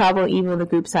still a problem even when the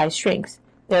group size shrinks.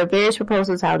 There are various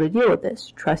proposals how to deal with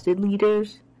this. Trusted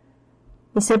leaders.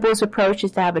 The simplest approach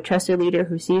is to have a trusted leader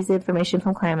who receives the information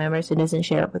from clan members and doesn't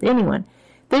share it with anyone.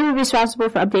 They will be responsible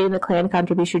for updating the clan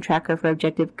contribution tracker for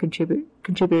objective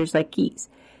contributors like keys.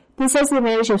 This has the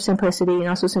advantage of simplicity and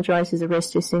also centralizes the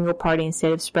risk to a single party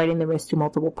instead of spreading the risk to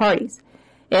multiple parties.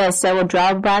 It has several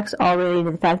drawbacks, all related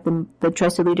to the fact that the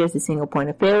trusted leader is a single point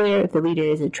of failure. If the leader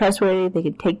isn't trustworthy, they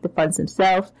can take the funds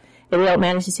themselves. If they don't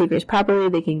manage the secrets properly,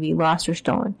 they can be lost or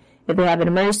stolen. If they have an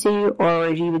emergency or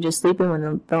even just sleeping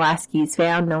when the last key is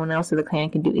found, no one else in the clan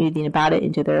can do anything about it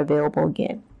until they're available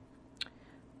again.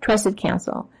 Trusted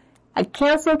council. A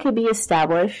council can be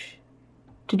established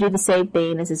to do the same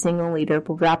thing as a single leader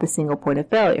but without a single point of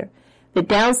failure. The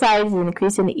downside is an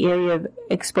increase in the area of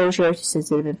exposure to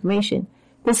sensitive information.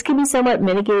 This can be somewhat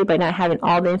mitigated by not having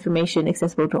all the information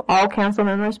accessible to all council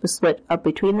members but split up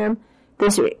between them.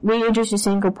 This reintroduces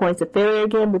single points of failure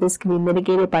again, but this can be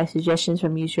mitigated by suggestions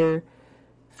from user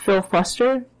Phil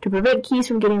Foster. To prevent keys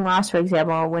from getting lost, for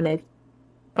example, when a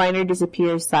finder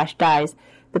disappears/dies,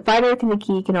 the finder in the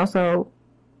key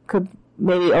could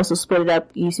maybe also split it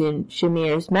up using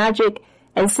Shamir's magic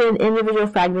and send individual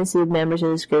fragments to the members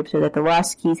of this group so that the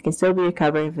lost keys can still be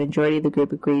recovered if the majority of the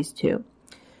group agrees to.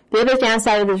 The other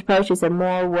downside of this approach is that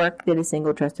more work than a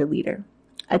single trusted leader.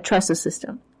 A trusted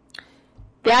system.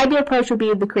 The ideal approach would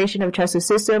be the creation of a trusted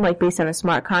system, like based on a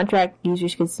smart contract.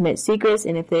 Users can submit secrets,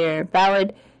 and if they are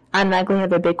valid, automatically have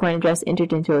their Bitcoin address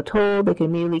entered into a toll. They can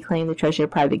immediately claim the treasure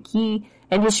private key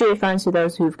and distribute funds to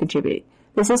those who have contributed.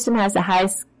 The system has the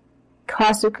highest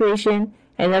cost of creation,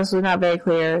 and it's also not very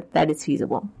clear that it's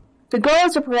feasible. The goal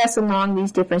is to progress along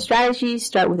these different strategies,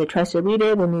 start with a trusted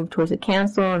leader, then move towards a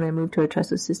council, and then move to a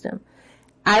trusted system.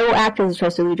 I will act as a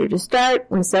trusted leader to start.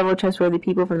 When several trustworthy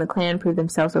people from the clan prove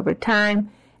themselves over time,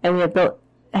 and we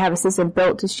have a system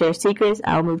built to share secrets,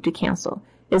 I'll move to council.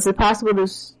 It's possible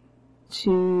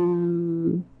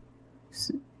to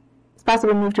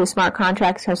move to a smart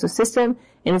contracts trusted system,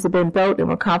 and it's been built and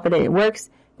we're confident it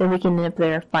works, then we can end up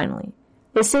there finally.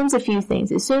 It assumes a few things.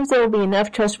 It assumes there will be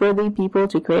enough trustworthy people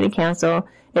to create a council.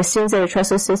 It assumes that a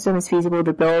trusted system is feasible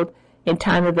to build in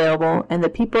time available, and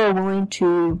that people are willing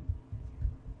to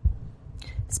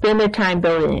spend their time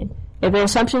building it. If their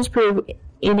assumptions prove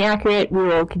inaccurate, we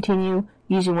will continue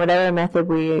using whatever method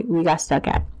we got stuck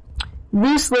at.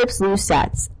 Loose lips, loose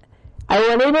stats. I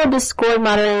will enable Discord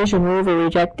moderators remove or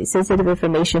reject sensitive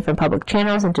information from public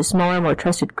channels into smaller, more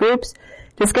trusted groups.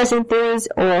 Discussing theories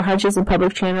or hunches in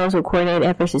public channels or coordinated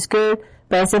efforts is good,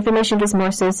 but as information gets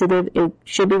more sensitive, it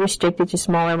should be restricted to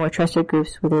smaller, more trusted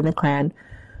groups within the clan.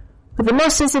 With the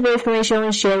most sensitive information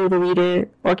only shared with the leader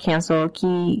or cancel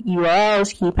key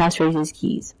URLs, key passphrases,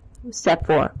 keys. Step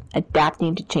 4.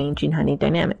 Adapting to changing hunting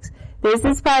dynamics. This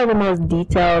is probably the most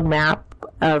detailed map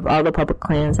of all the public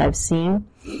clans I've seen.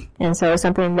 And so it's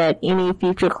something that any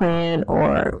future clan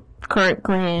or current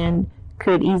clan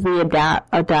could easily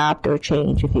adapt or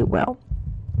change, if you will.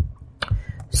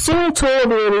 Soon a tool will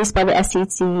be released by the ST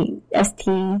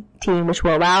team which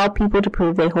will allow people to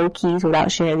prove they hold keys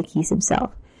without sharing the keys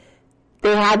themselves.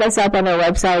 They had this up on their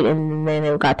website and then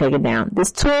it got taken down.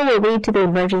 This tool will lead to the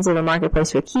emergence of a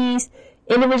marketplace for keys.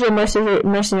 Individual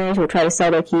mercenaries will try to sell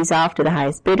their keys off to the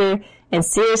highest bidder, and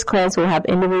serious clans will have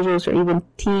individuals or even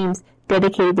teams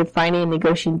dedicated to finding and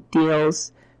negotiating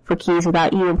deals for keys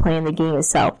without even playing the game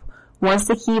itself. Once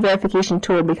the key verification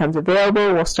tool becomes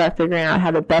available, we'll start figuring out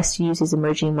how to best use this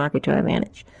emerging market to our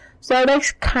advantage. So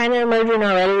that's kind of emerging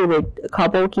already with a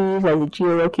couple of keys, like the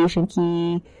geolocation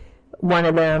key, one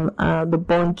of them, the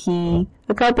bone key.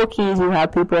 A couple of keys you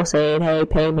have people saying, hey,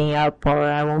 pay me up or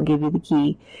I won't give you the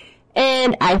key.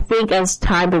 And I think as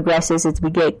time progresses, as we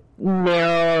get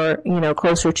narrower,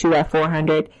 closer to that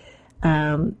 400,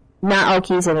 not all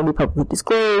keys are going to be publicly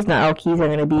disclosed. Not all keys are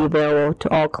going to be available to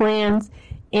all clans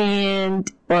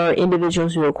or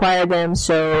individuals who acquire them.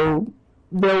 So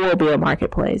there will be a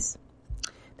marketplace.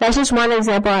 That's just one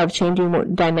example of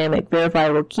changing dynamic.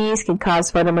 Verifiable keys can cause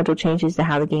fundamental changes to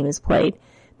how the game is played.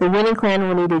 The winning clan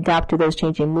will need to adapt to those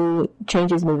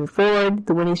changes moving forward.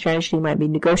 The winning strategy might be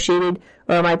negotiated,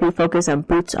 or it might be focused on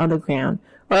boots on the ground,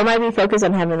 or it might be focused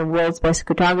on having the world's best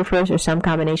cartographers, or some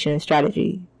combination of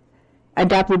strategy.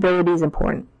 Adaptability is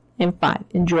important. And 5,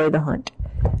 enjoy the hunt.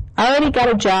 I already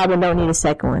got a job and don't need a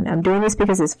second one. I'm doing this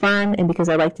because it's fun and because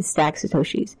I like to stack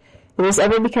Satoshis. If this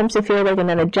ever becomes to feel like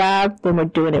another job, then we're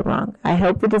doing it wrong. I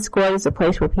hope the Discord is a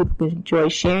place where people can enjoy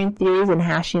sharing theories and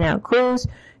hashing out clues,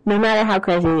 no matter how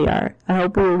crazy they are. I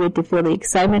hope we will get to feel the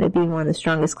excitement of being one of the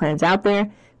strongest clans out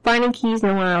there, finding keys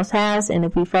no one else has, and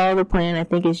if we follow the plan, I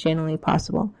think it's genuinely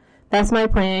possible. That's my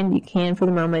plan. You can, for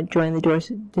the moment, join the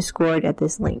Discord at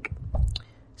this link.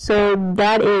 So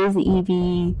that is the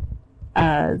EV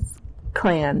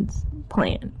clan's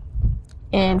plan.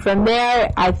 And from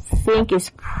there, I think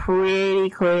it's pretty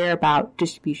clear about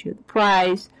distribution of the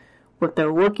prize, what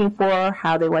they're looking for,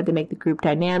 how they want to make the group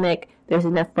dynamic. There's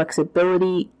enough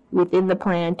flexibility within the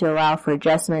plan to allow for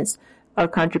adjustments or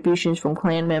contributions from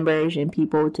clan members and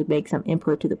people to make some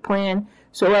input to the plan.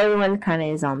 So everyone kind of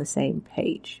is on the same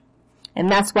page. And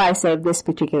that's why I saved this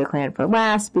particular clan for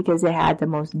last, because it had the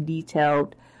most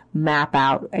detailed map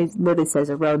out. It literally says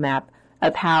a roadmap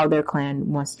of how their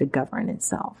clan wants to govern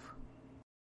itself.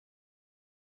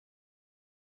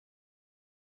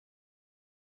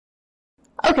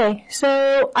 Okay,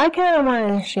 so I kind of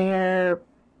want to share,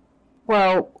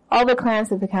 all the clans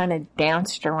have kind of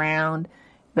danced around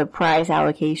the prize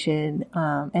allocation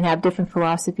and have different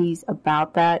philosophies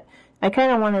about that. I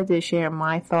kind of wanted to share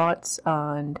my thoughts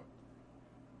on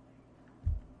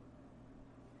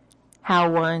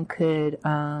how one could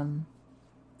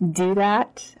do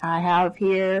that. I have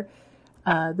here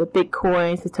the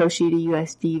Bitcoin Satoshi to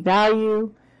USD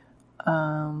value.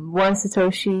 One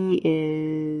Satoshi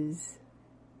is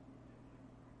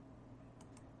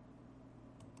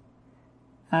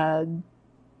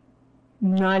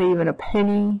not even a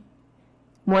penny.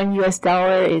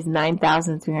 $1 is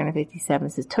 9,357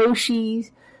 Satoshis,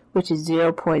 which is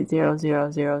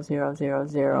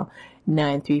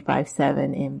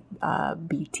 0.0000009357 in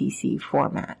BTC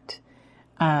format.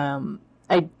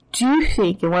 I do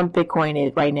think one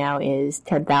Bitcoin right now is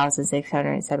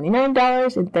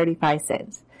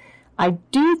 $10,679.35. I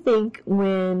do think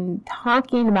when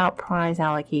talking about prize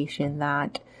allocation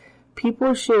that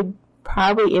people should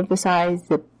probably emphasize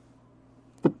the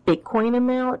Bitcoin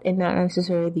amount and not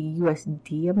necessarily the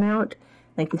USD amount,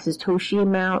 like the Satoshi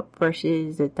amount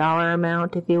versus the dollar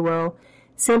amount, if you will,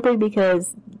 simply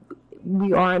because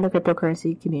we are in the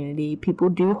cryptocurrency community. People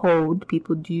do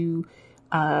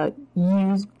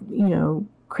use,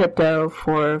 crypto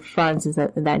for funds of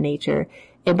that nature.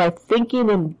 And by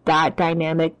thinking in that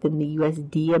dynamic than the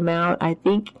USD amount, I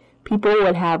think people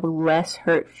would have less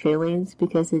hurt feelings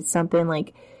because it's something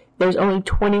like there's only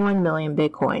 21 million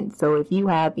Bitcoin. So if you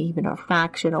have even a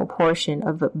fractional portion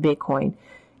of Bitcoin,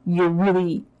 you're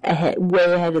really way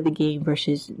ahead of the game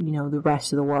versus, the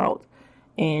rest of the world.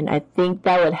 And I think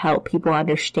that would help people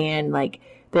understand, like,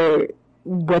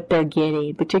 what they're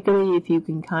getting, particularly if you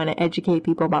can kind of educate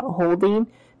people about holding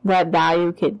that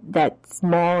value, that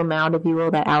small amount, if you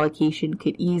will, that allocation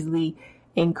could easily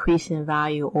increase in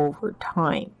value over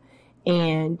time.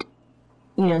 And,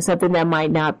 something that might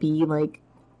not be like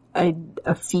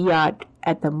a fiat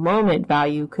at the moment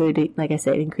value could, like I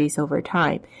said, increase over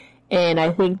time. And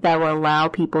I think that will allow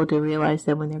people to realize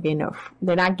that when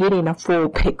they're not getting a full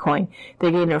Bitcoin, they're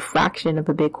getting a fraction of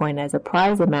a Bitcoin as a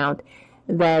prize amount,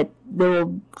 that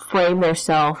they'll frame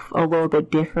themselves a little bit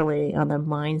differently on the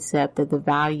mindset that the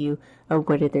value of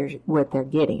what they're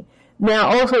getting.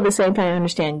 Now, also at the same time, I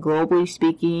understand globally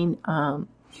speaking,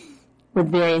 with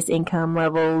various income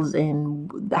levels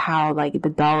and how like the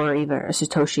dollar even a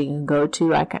Satoshi can go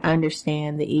to, I can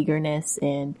understand the eagerness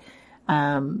and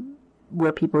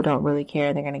where people don't really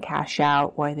care, they're going to cash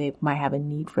out, or they might have a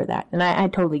need for that. And I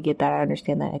totally get that. I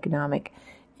understand that economic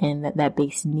and that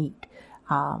base need.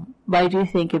 But I do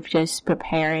think of just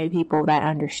preparing people, that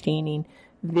understanding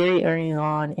very early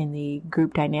on in the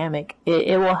group dynamic,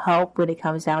 it will help when it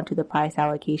comes down to the price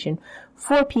allocation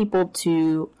for people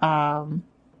to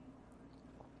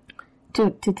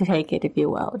take it, if you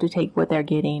will, to take what they're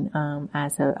getting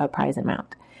as a prize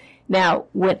amount. Now,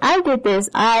 when I did this,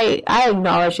 I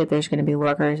acknowledge that there's going to be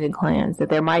lurkers and clans, that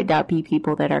there might not be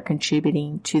people that are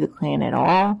contributing to the clan at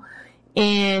all.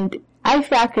 And I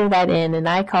factor that in, and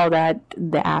I call that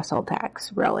the asshole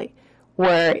tax, really,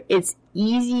 where it's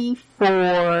easy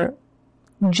for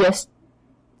just,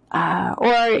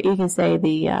 or you can say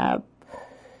the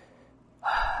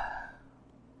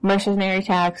mercenary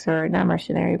tax, or not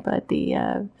mercenary, but the,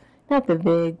 not the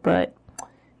VIG, but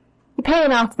you're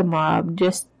paying off the mob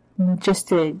just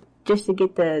to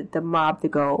get the mob to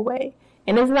go away.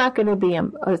 And it's not going to be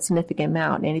a significant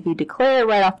amount. And if you declare it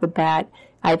right off the bat,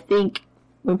 I think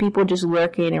when people just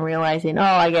lurking and realizing, oh,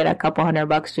 I get a couple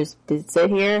 $100 just to sit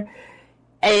here,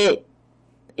 it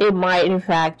might in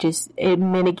fact it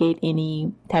mitigate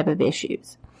any type of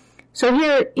issues. So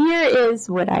here is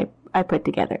what I put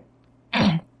together.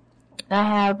 I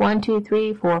have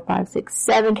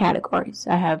 7 categories.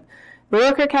 I have the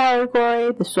lurker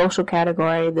category, the social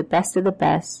category, the best of the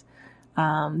best,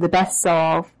 the best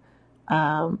solve,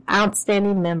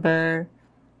 outstanding member,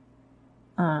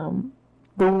 the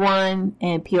one,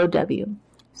 and POW.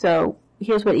 So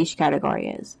here's what each category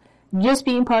is. Just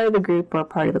being part of the group or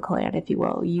part of the clan, if you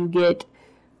will. You get,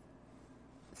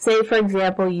 say for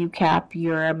example, you cap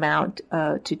your amount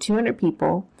to 200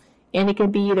 people, and it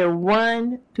can be either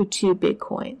 1 to 2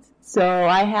 Bitcoins. So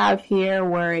I have here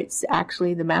where it's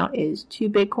actually the amount is 2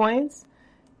 Bitcoins.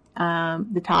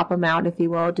 The top amount, if you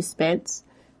will, dispense,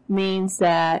 means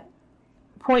that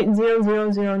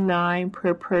 0.0009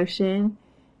 per person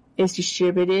is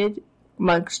distributed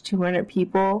amongst 200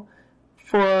 people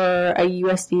for a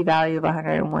USD value of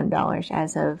 $101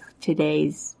 as of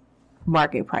today's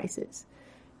market prices.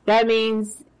 That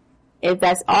means if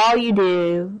that's all you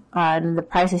do, and the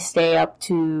prices stay up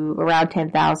to around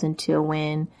 10,000 to a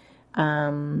win,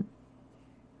 the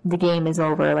game is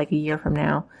over like a year from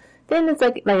now, then it's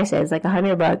like I said, it's like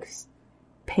 $100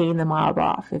 paying the mob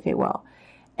off, if you will.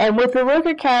 And with the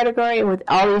lurker category, and with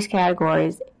all these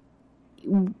categories,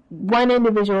 one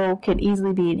individual can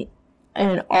easily be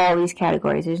in all these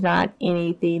categories. There's not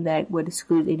anything that would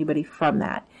exclude anybody from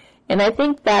that. And I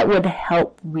think that would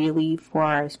help really for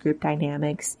our group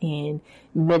dynamics in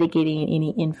mitigating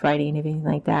any infighting, anything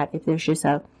like that. If there's just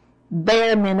a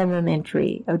bare minimum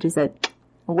entry of just a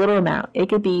little amount. It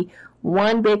could be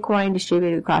 1 Bitcoin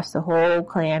distributed across the whole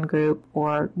clan group,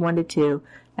 or 1 to 2,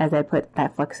 as I put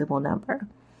that flexible number.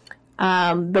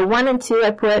 The 1 and 2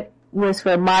 I put was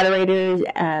for moderators,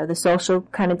 the social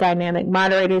kind of dynamic.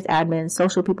 Moderators, admins,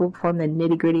 social people perform the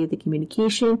nitty-gritty of the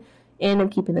communication and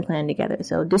of keeping the clan together.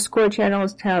 So Discord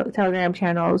channels, Telegram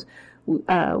channels,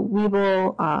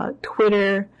 Weeble,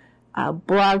 Twitter,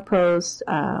 blog posts,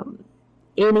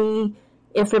 any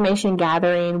information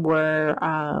gathering where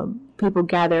people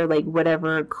gather like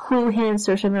whatever clue hints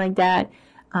or something like that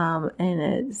in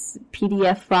a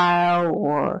PDF file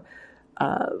or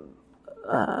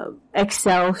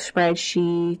Excel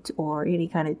spreadsheet or any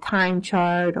kind of time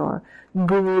chart or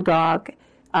Google Doc.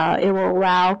 It will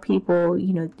allow people,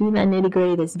 doing that nitty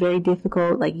gritty that's very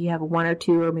difficult. Like you have 1 or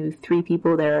 2 or maybe 3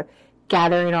 people that are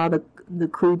gathering all the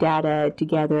clue data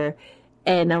together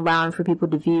and allowing for people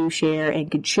to view, share, and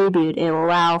contribute. It will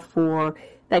allow for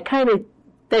that kind of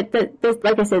that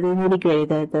like I said, the nitty gritty,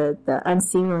 the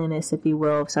unseemliness, if you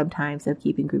will, sometimes of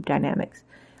keeping group dynamics.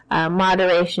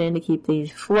 Moderation to keep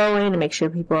these flowing, to make sure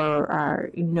people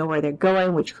are know where they're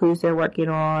going, which clues they're working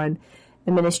on,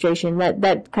 administration,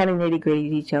 that kind of nitty-gritty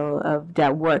detail of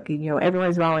that work.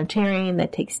 Everyone's volunteering.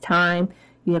 That takes time.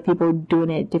 You have people doing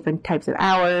it different types of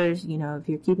hours. If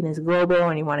you're keeping this global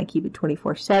and you want to keep it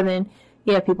 24/7,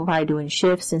 you have people probably doing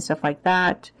shifts and stuff like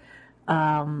that.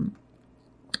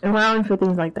 Allowing for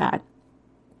things like that.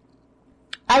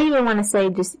 I even want to say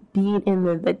just being in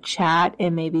the chat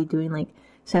and maybe doing like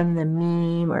some of the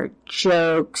meme or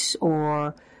jokes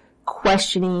or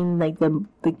questioning like the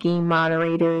game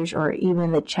moderators or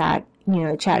even the chat,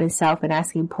 the chat itself, and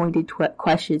asking pointed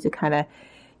questions to kind of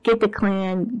get the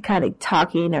clan kind of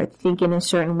talking or thinking a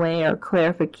certain way or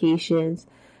clarifications.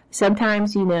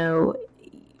 Sometimes,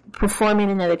 performing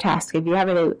another task. If you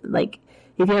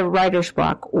have writer's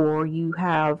block or you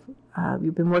have,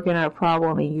 you've been working on a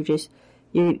problem and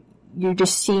you're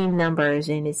just seeing numbers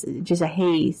and it's just a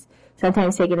haze.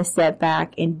 Sometimes taking a step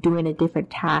back and doing a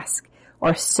different task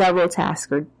or several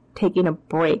tasks or taking a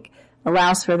break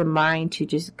allows for the mind to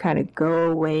just kind of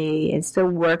go away and still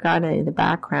work on it in the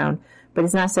background, but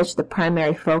it's not such the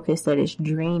primary focus that is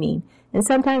draining. And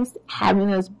sometimes having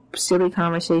those silly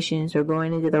conversations or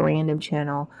going into the random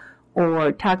channel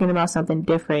or talking about something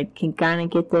different can kind of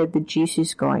get the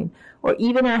juices going. Or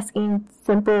even asking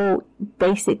simple,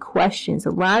 basic questions.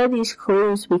 A lot of these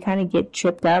clues we kind of get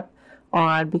tripped up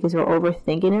on because we're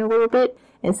overthinking it a little bit.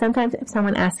 And sometimes if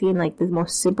someone asking like the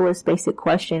most simplest basic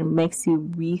question makes you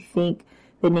rethink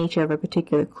the nature of a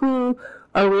particular clue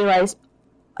or realize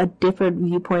a different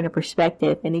viewpoint or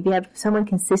perspective. And if you have someone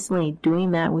consistently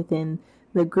doing that within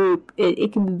the group,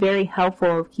 it can be very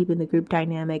helpful of keeping the group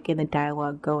dynamic and the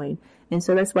dialogue going. And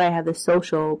so that's why I have the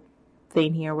social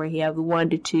thing here where you have 1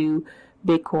 to 2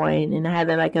 Bitcoin, and I have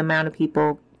like amount of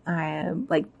people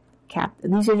capped.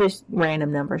 These are just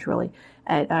random numbers really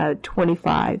at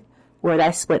 25, where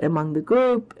that's split among the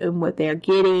group and what they're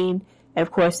getting. And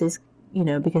of course, is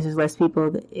because there's less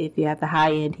people. If you have the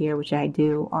high end here, which I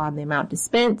do on the amount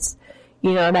dispensed,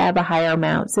 they have a higher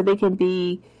amount, so they can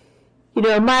be.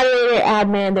 A moderator,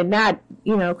 admin, they're not,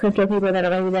 crypto people that are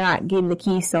maybe they're not getting the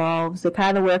key solves. They're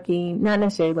kind of working, not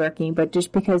necessarily working, but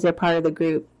just because they're part of the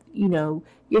group,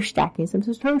 you're stacking some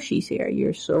Satoshis here.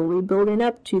 You're slowly building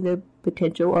up to the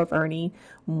potential of earning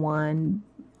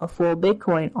a full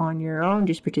Bitcoin on your own,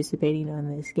 just participating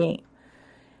in this game.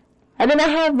 And then I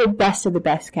have the best of the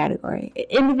best category.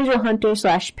 Individual hunter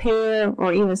 / pair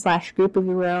or even / group, if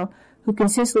you will, who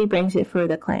consistently brings it for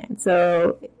the clan.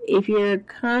 So if you're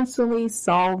constantly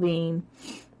solving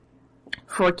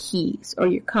for keys or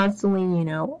you're constantly,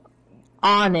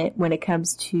 on it when it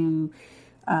comes to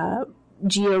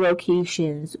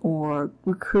geolocations or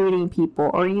recruiting people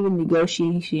or even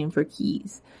negotiation for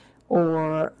keys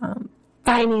or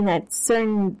finding that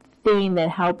certain thing that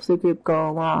helps the group go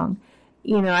along,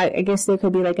 I guess there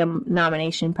could be like a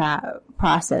nomination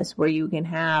process where you can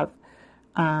have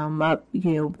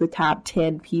the top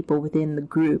 10 people within the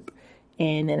group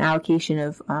and an allocation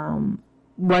of 1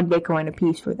 Bitcoin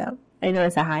apiece for them. I know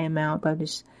it's a high amount, but I'm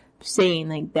just saying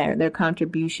like their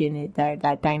contribution,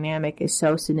 that dynamic is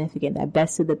so significant. That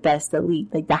best of the best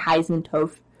elite, like the Heisman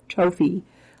Trophy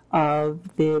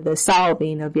of the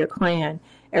solving of your clan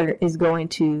is going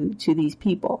to these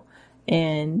people.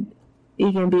 And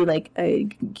it can be like a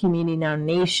community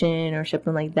nomination or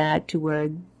something like that to where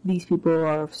these people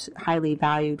are highly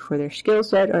valued for their skill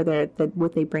set or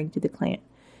what they bring to the clan.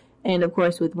 And of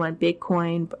course, with 1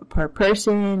 Bitcoin per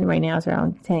person, right now it's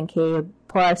around 10K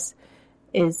plus,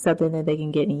 is something that they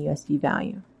can get in USD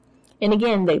value. And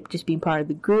again, they just being part of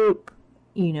the group,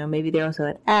 maybe they're also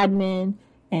an admin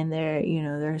and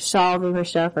they're solving for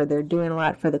stuff or they're doing a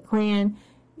lot for the clan.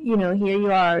 Here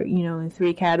you are, in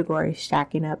 3 categories,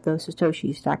 stacking up those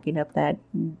Satoshis, stacking up that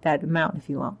amount, if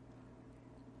you will.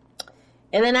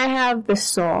 And then I have the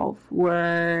solve,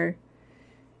 where it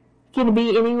can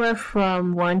be anywhere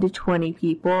from 1 to 20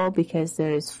 people because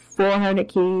there's 400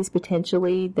 keys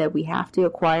potentially that we have to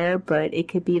acquire, but it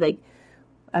could be like,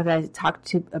 as I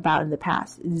talked about in the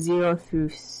past, 0 through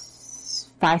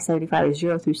 575 or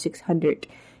 0 through 600.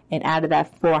 And out of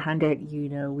that 400,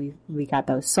 we got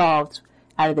those solved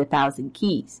out of the 1,000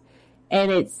 keys.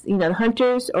 And it's, the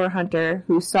hunters or hunter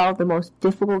who solve the most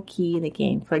difficult key in the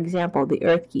game. For example, the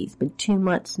Earth key. It's been 2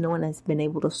 months. No one has been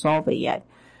able to solve it yet.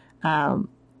 For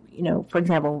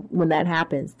example, when that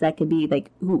happens, that could be like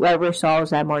whoever solves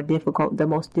the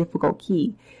most difficult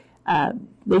key.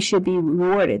 They should be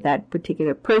rewarded, that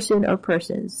particular person or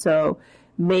persons. So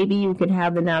maybe you can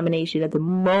have the nomination of the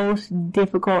most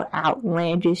difficult,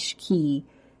 outlandish key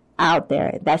out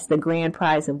there. That's the grand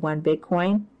prize of 1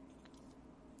 Bitcoin.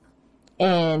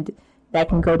 And that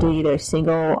can go to either a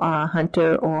single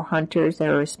hunter or hunters that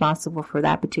are responsible for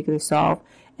that particular solve.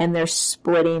 and they're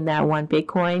splitting that one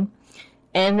Bitcoin.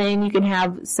 And then you can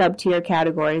have sub-tier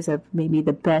categories of maybe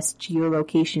the best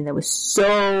geolocation that was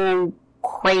so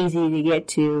crazy to get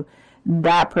to,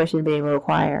 that person being able to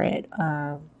acquire it.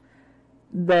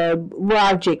 The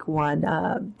logic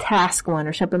one, task one,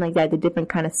 or something like that, the different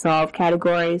kind of solve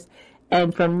categories.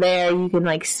 And from there, you can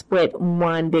like split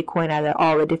one Bitcoin out of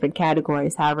all the different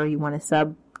categories, however you want to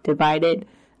subdivide it.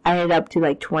 I ended up to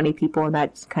like 20 people in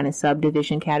that kind of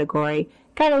subdivision category.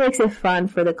 Kind of makes it fun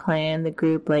for the clan, the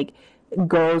group, like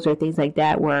goals or things like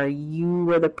that, where you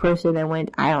were the person that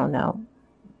went, I don't know,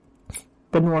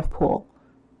 the North Pole.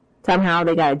 Somehow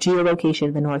they got a geolocation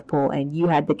of the North Pole and you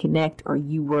had to connect, or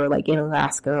you were like in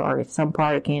Alaska or some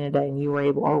part of Canada and you were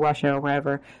able, or Russia or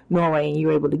wherever, Norway, and you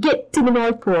were able to get to the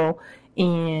North Pole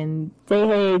and say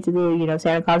hey to the,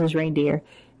 Santa Claus's reindeer.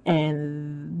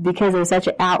 And because it was such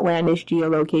an outlandish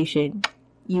geolocation,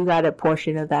 you got a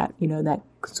portion of that, that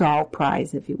solve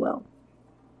prize, if you will.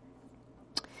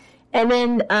 And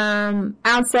then,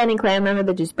 outstanding clan member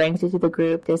that just brings it to the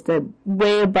group. There's the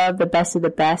way above the best of the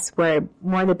best, where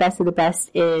more of the best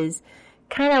is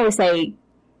kind of, I would say,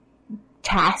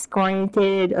 task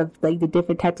oriented, of like the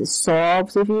different types of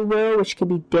solves, if you will, which could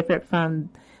be different from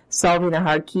solving the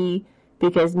hard key,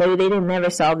 because maybe they didn't never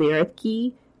solve the earth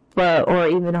key, or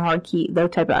even a hard key,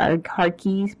 those type of hard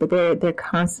keys, but they're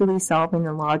constantly solving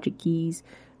the logic keys,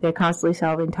 they're constantly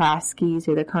solving task keys,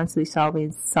 or they're constantly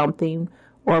solving something,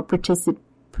 or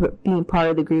being part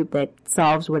of the group that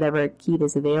solves whatever key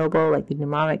is available, like the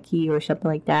mnemonic key or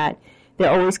something like that. They're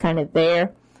always kind of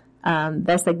there.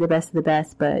 That's like the best of the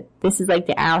best, but this is like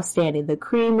the outstanding, the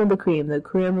cream of the cream, the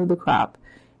cream of the crop.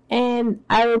 And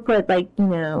I would put like,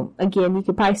 again, you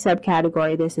could probably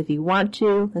subcategory this if you want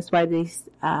to. That's why these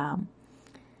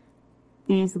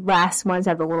last ones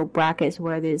have the little brackets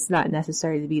where it's not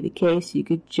necessary to be the case. You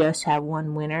could just have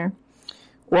one winner,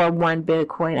 or one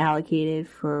Bitcoin allocated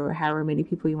for however many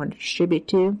people you want to distribute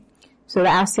to. So the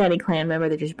outstanding clan member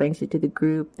that just brings it to the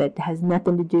group, that has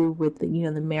nothing to do with the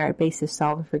merit basis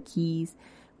solving for keys,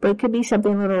 but it could be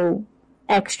something a little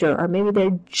extra, or maybe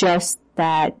they're just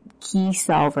that key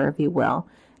solver, if you will.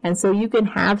 And so you can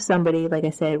have somebody, like I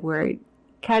said, where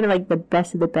kind of like the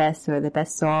best of the best, or the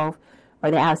best solve,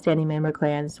 or the outstanding member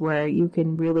clans, where you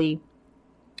can really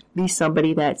be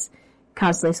somebody that's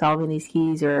constantly solving these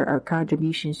keys or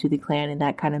contributions to the clan in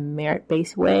that kind of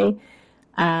merit-based way.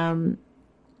 Allows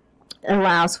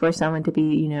for someone to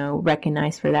be,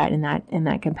 recognized for that in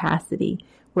that capacity,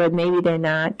 where maybe they're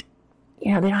not,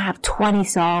 they don't have 20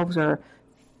 solves or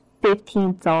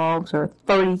 15 solves or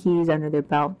 30 keys under their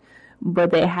belt,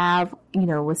 but they have,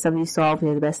 with some of these solves,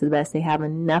 they're the best of the best. They have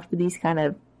enough of these kind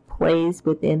of plays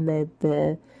within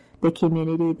the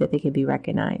community that they can be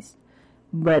recognized.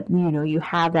 But, you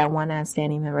have that one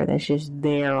outstanding member that's just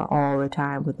there all the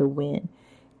time with a win.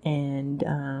 And,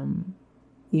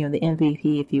 the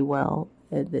MVP, if you will,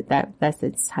 that's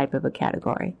its type of a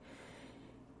category.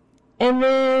 And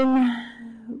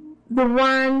then the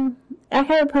one, I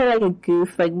kind of put like a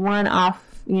goof, like one off,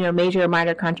 major or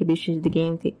minor contribution to the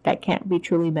game that can't be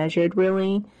truly measured,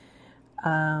 really.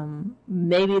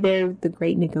 Maybe they're the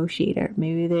great negotiator.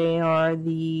 Maybe they are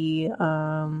the,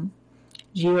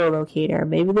 geolocator.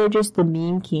 Maybe they're just the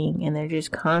meme king, and they're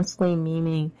just constantly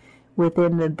memeing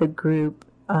within the group,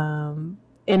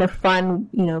 in a fun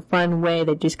way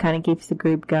that just kind of keeps the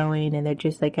group going, and they're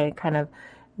just like a kind of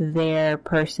their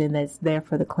person that's there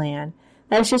for the clan.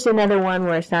 That's just another one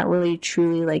where it's not really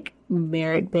truly like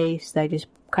merit based. I just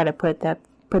kind of put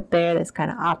there that's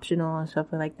kind of optional and stuff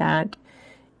like that.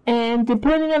 And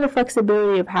depending on the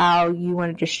flexibility of how you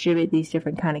want to distribute these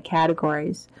different kind of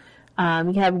categories,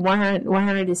 you have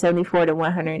 174 to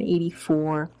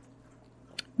 184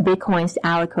 Bitcoins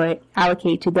to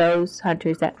allocate to those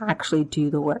hunters that actually do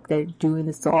the work, that are doing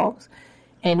the solves.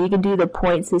 And you can do the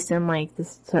point system like the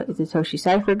Satoshi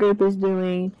Cypher group is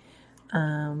doing,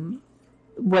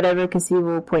 whatever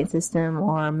conceivable point system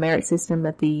or merit system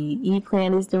that the E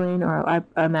clan is doing, or I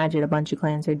imagine a bunch of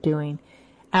clans are doing,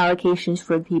 allocations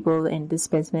for people and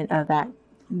dispensement of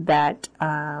that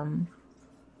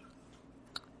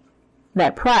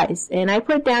prize. And I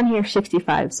put down here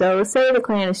 65. So say the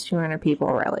clan is 200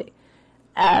 people, really.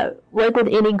 Work with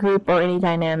any group or any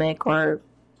dynamic or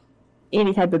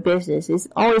any type of business is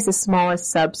always the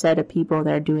smallest subset of people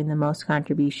that are doing the most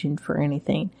contribution for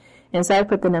anything. And so I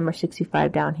put the number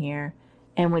 65 down here.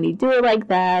 And when you do it like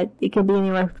that, it can be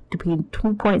anywhere between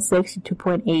 2.6 to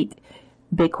 2.8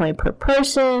 Bitcoin per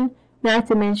person. Not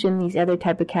to mention these other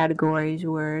type of categories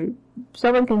where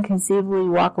someone can conceivably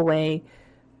walk away,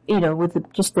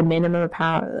 with just the minimum of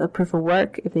proof of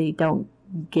work if they don't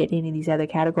get any of these other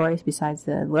categories besides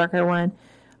the lurker one.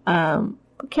 Can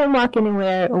walk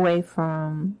anywhere away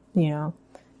from,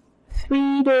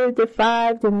 3 to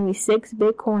 5 to maybe 6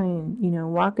 Bitcoin,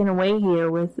 walking away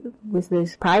here with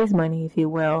this prize money, if you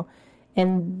will.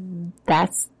 And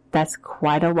that's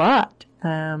quite a lot.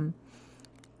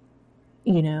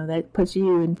 That puts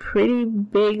you in pretty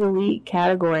big elite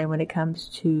category when it comes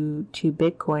to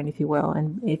Bitcoin, if you will.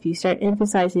 And if you start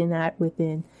emphasizing that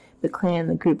within the clan,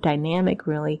 the group dynamic,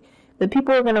 really, the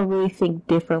people are going to really think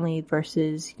differently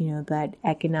versus, that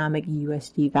economic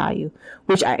USD value,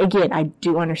 which I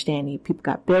do understand. People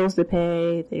got bills to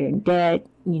pay, they're in debt,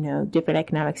 different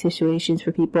economic situations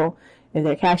for people. If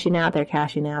they're cashing out, they're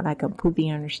cashing out. I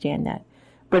completely understand that.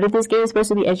 But if this game is supposed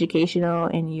to be educational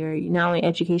and you're not only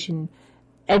educating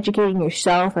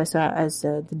yourself as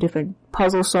the different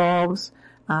puzzle solves,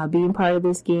 being part of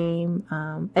this game,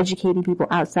 educating people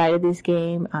outside of this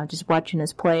game, just watching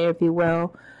us play, if you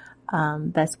will,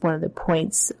 that's one of the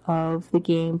points of the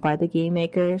game by the game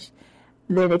makers.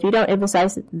 Then if you don't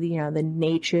emphasize the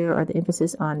nature or the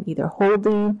emphasis on either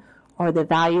holding or the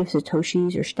value of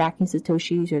Satoshis or stacking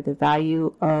Satoshis or the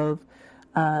value of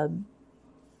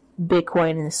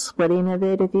Bitcoin and the splitting of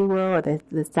it, if you will, or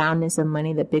the soundness of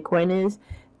money that Bitcoin is,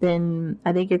 then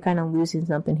I think you're kind of losing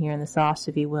something here in the sauce,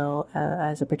 if you will,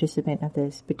 as a participant of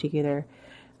this particular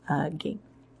game.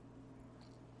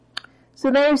 So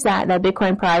there's that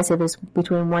Bitcoin price of is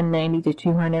between 190 to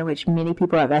 200, which many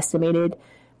people have estimated.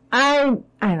 I don't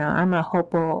know, I'm a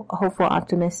hopeful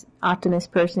optimist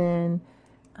person.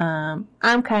 I'm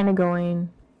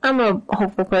a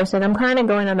hopeful person. I'm kind of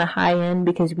going on the high end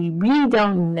because we really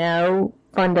don't know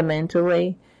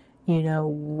fundamentally,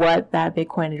 what that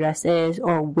Bitcoin address is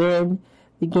or when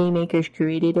the game makers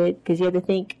created it. Because you have to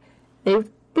think, they've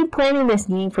been planning this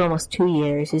game for almost 2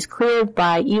 years. It's clear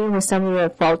even with some of the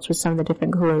faults with some of the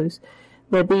different clues,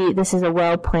 this is a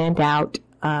well planned out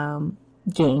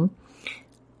game.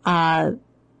 That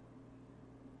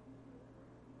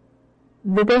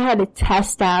they had to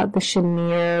test out the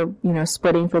Shamir,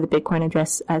 splitting for the Bitcoin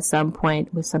address at some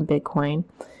point with some Bitcoin.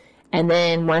 And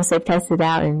then once they tested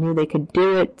out and knew they could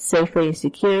do it safely and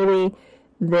securely,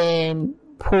 then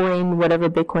pulling whatever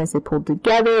Bitcoins they pulled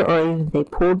together, or even if they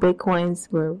pulled Bitcoins,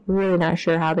 we're really not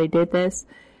sure how they did this.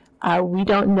 We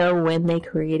don't know when they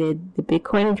created the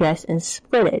Bitcoin address and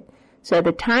split it. So at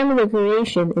the time of the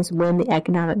creation is when the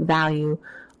economic value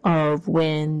of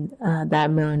when that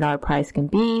 $1 million price can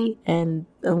be. And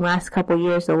the last couple of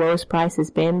years, the lowest price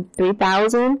has been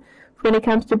 $3,000 when it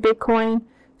comes to Bitcoin.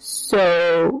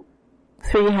 So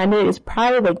 300 is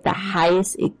probably like the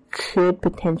highest it could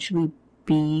potentially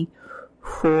be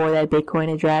for that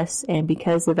Bitcoin address. And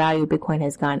because the value of Bitcoin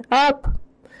has gone up,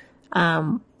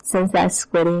 since that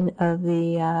splitting of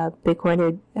the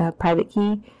Bitcoin private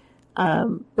key,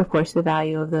 of course the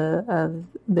value of the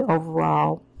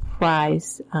overall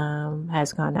price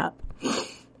has gone up.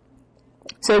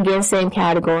 So again, same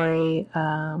category,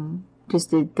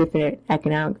 just the different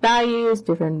economic values,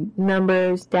 different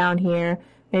numbers down here.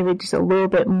 Maybe just a little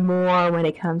bit more when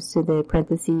it comes to the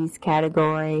parentheses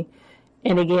category.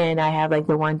 And again, I have like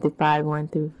the 1 through 5, 1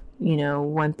 through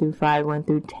 5, 1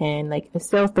 through 10. Like I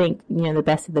still think, the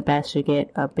best of the best should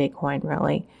get a Bitcoin,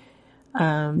 really.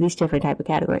 These different type of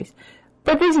categories.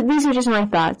 But these are just my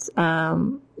thoughts.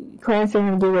 Clans are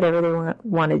going to do whatever they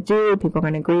want to do. People are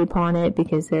going to agree upon it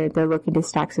because they're looking to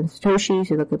stack some Satoshis.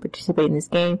 They're looking to participate in this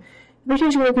game. They're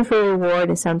just looking for a reward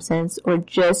in some sense, or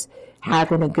just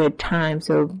having a good time.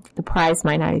 So the prize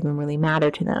might not even really matter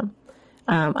to them.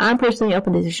 I'm personally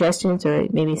open to suggestions, or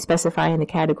maybe specifying the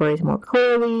categories more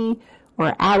clearly,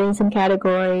 or adding some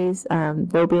categories.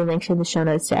 There'll be links in the show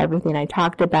notes to everything I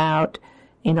talked about,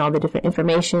 and all the different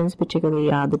informations, particularly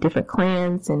the different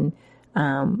clans and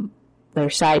their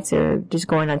sites, are just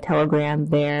going on Telegram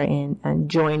there and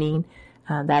joining.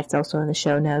 That's also in the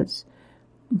show notes.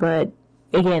 But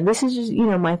again, this is just,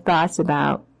 my thoughts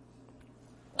about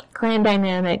clan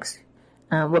dynamics,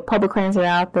 what public clans are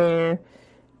out there.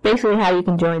 Basically how you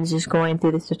can join is just going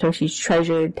through the Satoshi's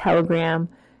Treasure Telegram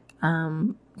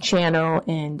channel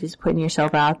and just putting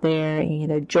yourself out there and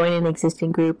either joining an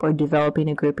existing group or developing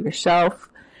a group yourself.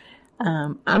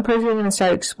 I'm personally going to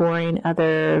start exploring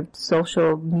other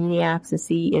social media apps to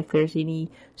see if there's any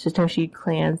Satoshi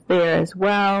clans there as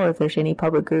well, or if there's any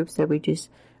public groups that we just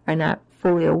are not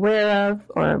fully aware of,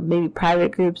 or maybe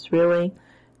private groups, really.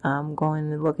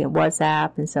 Going and looking at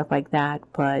WhatsApp and stuff like that.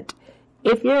 But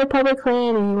if you're a public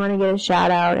clan and you want to get a shout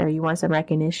out or you want some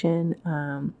recognition,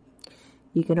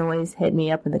 you can always hit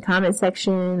me up in the comment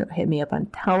section, or hit me up on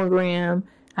Telegram.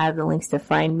 I have the links to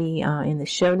find me in the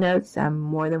show notes. I'm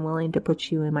more than willing to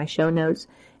put you in my show notes,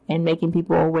 and making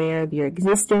people aware of your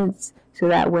existence So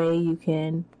that way you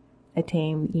can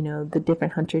attain, the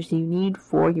different hunters you need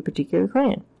for your particular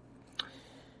clan.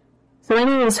 So my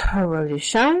name is Hiroto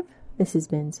Shive. This has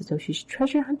been Satoshi's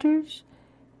Treasure Hunters,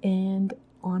 and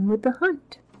on with the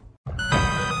hunt.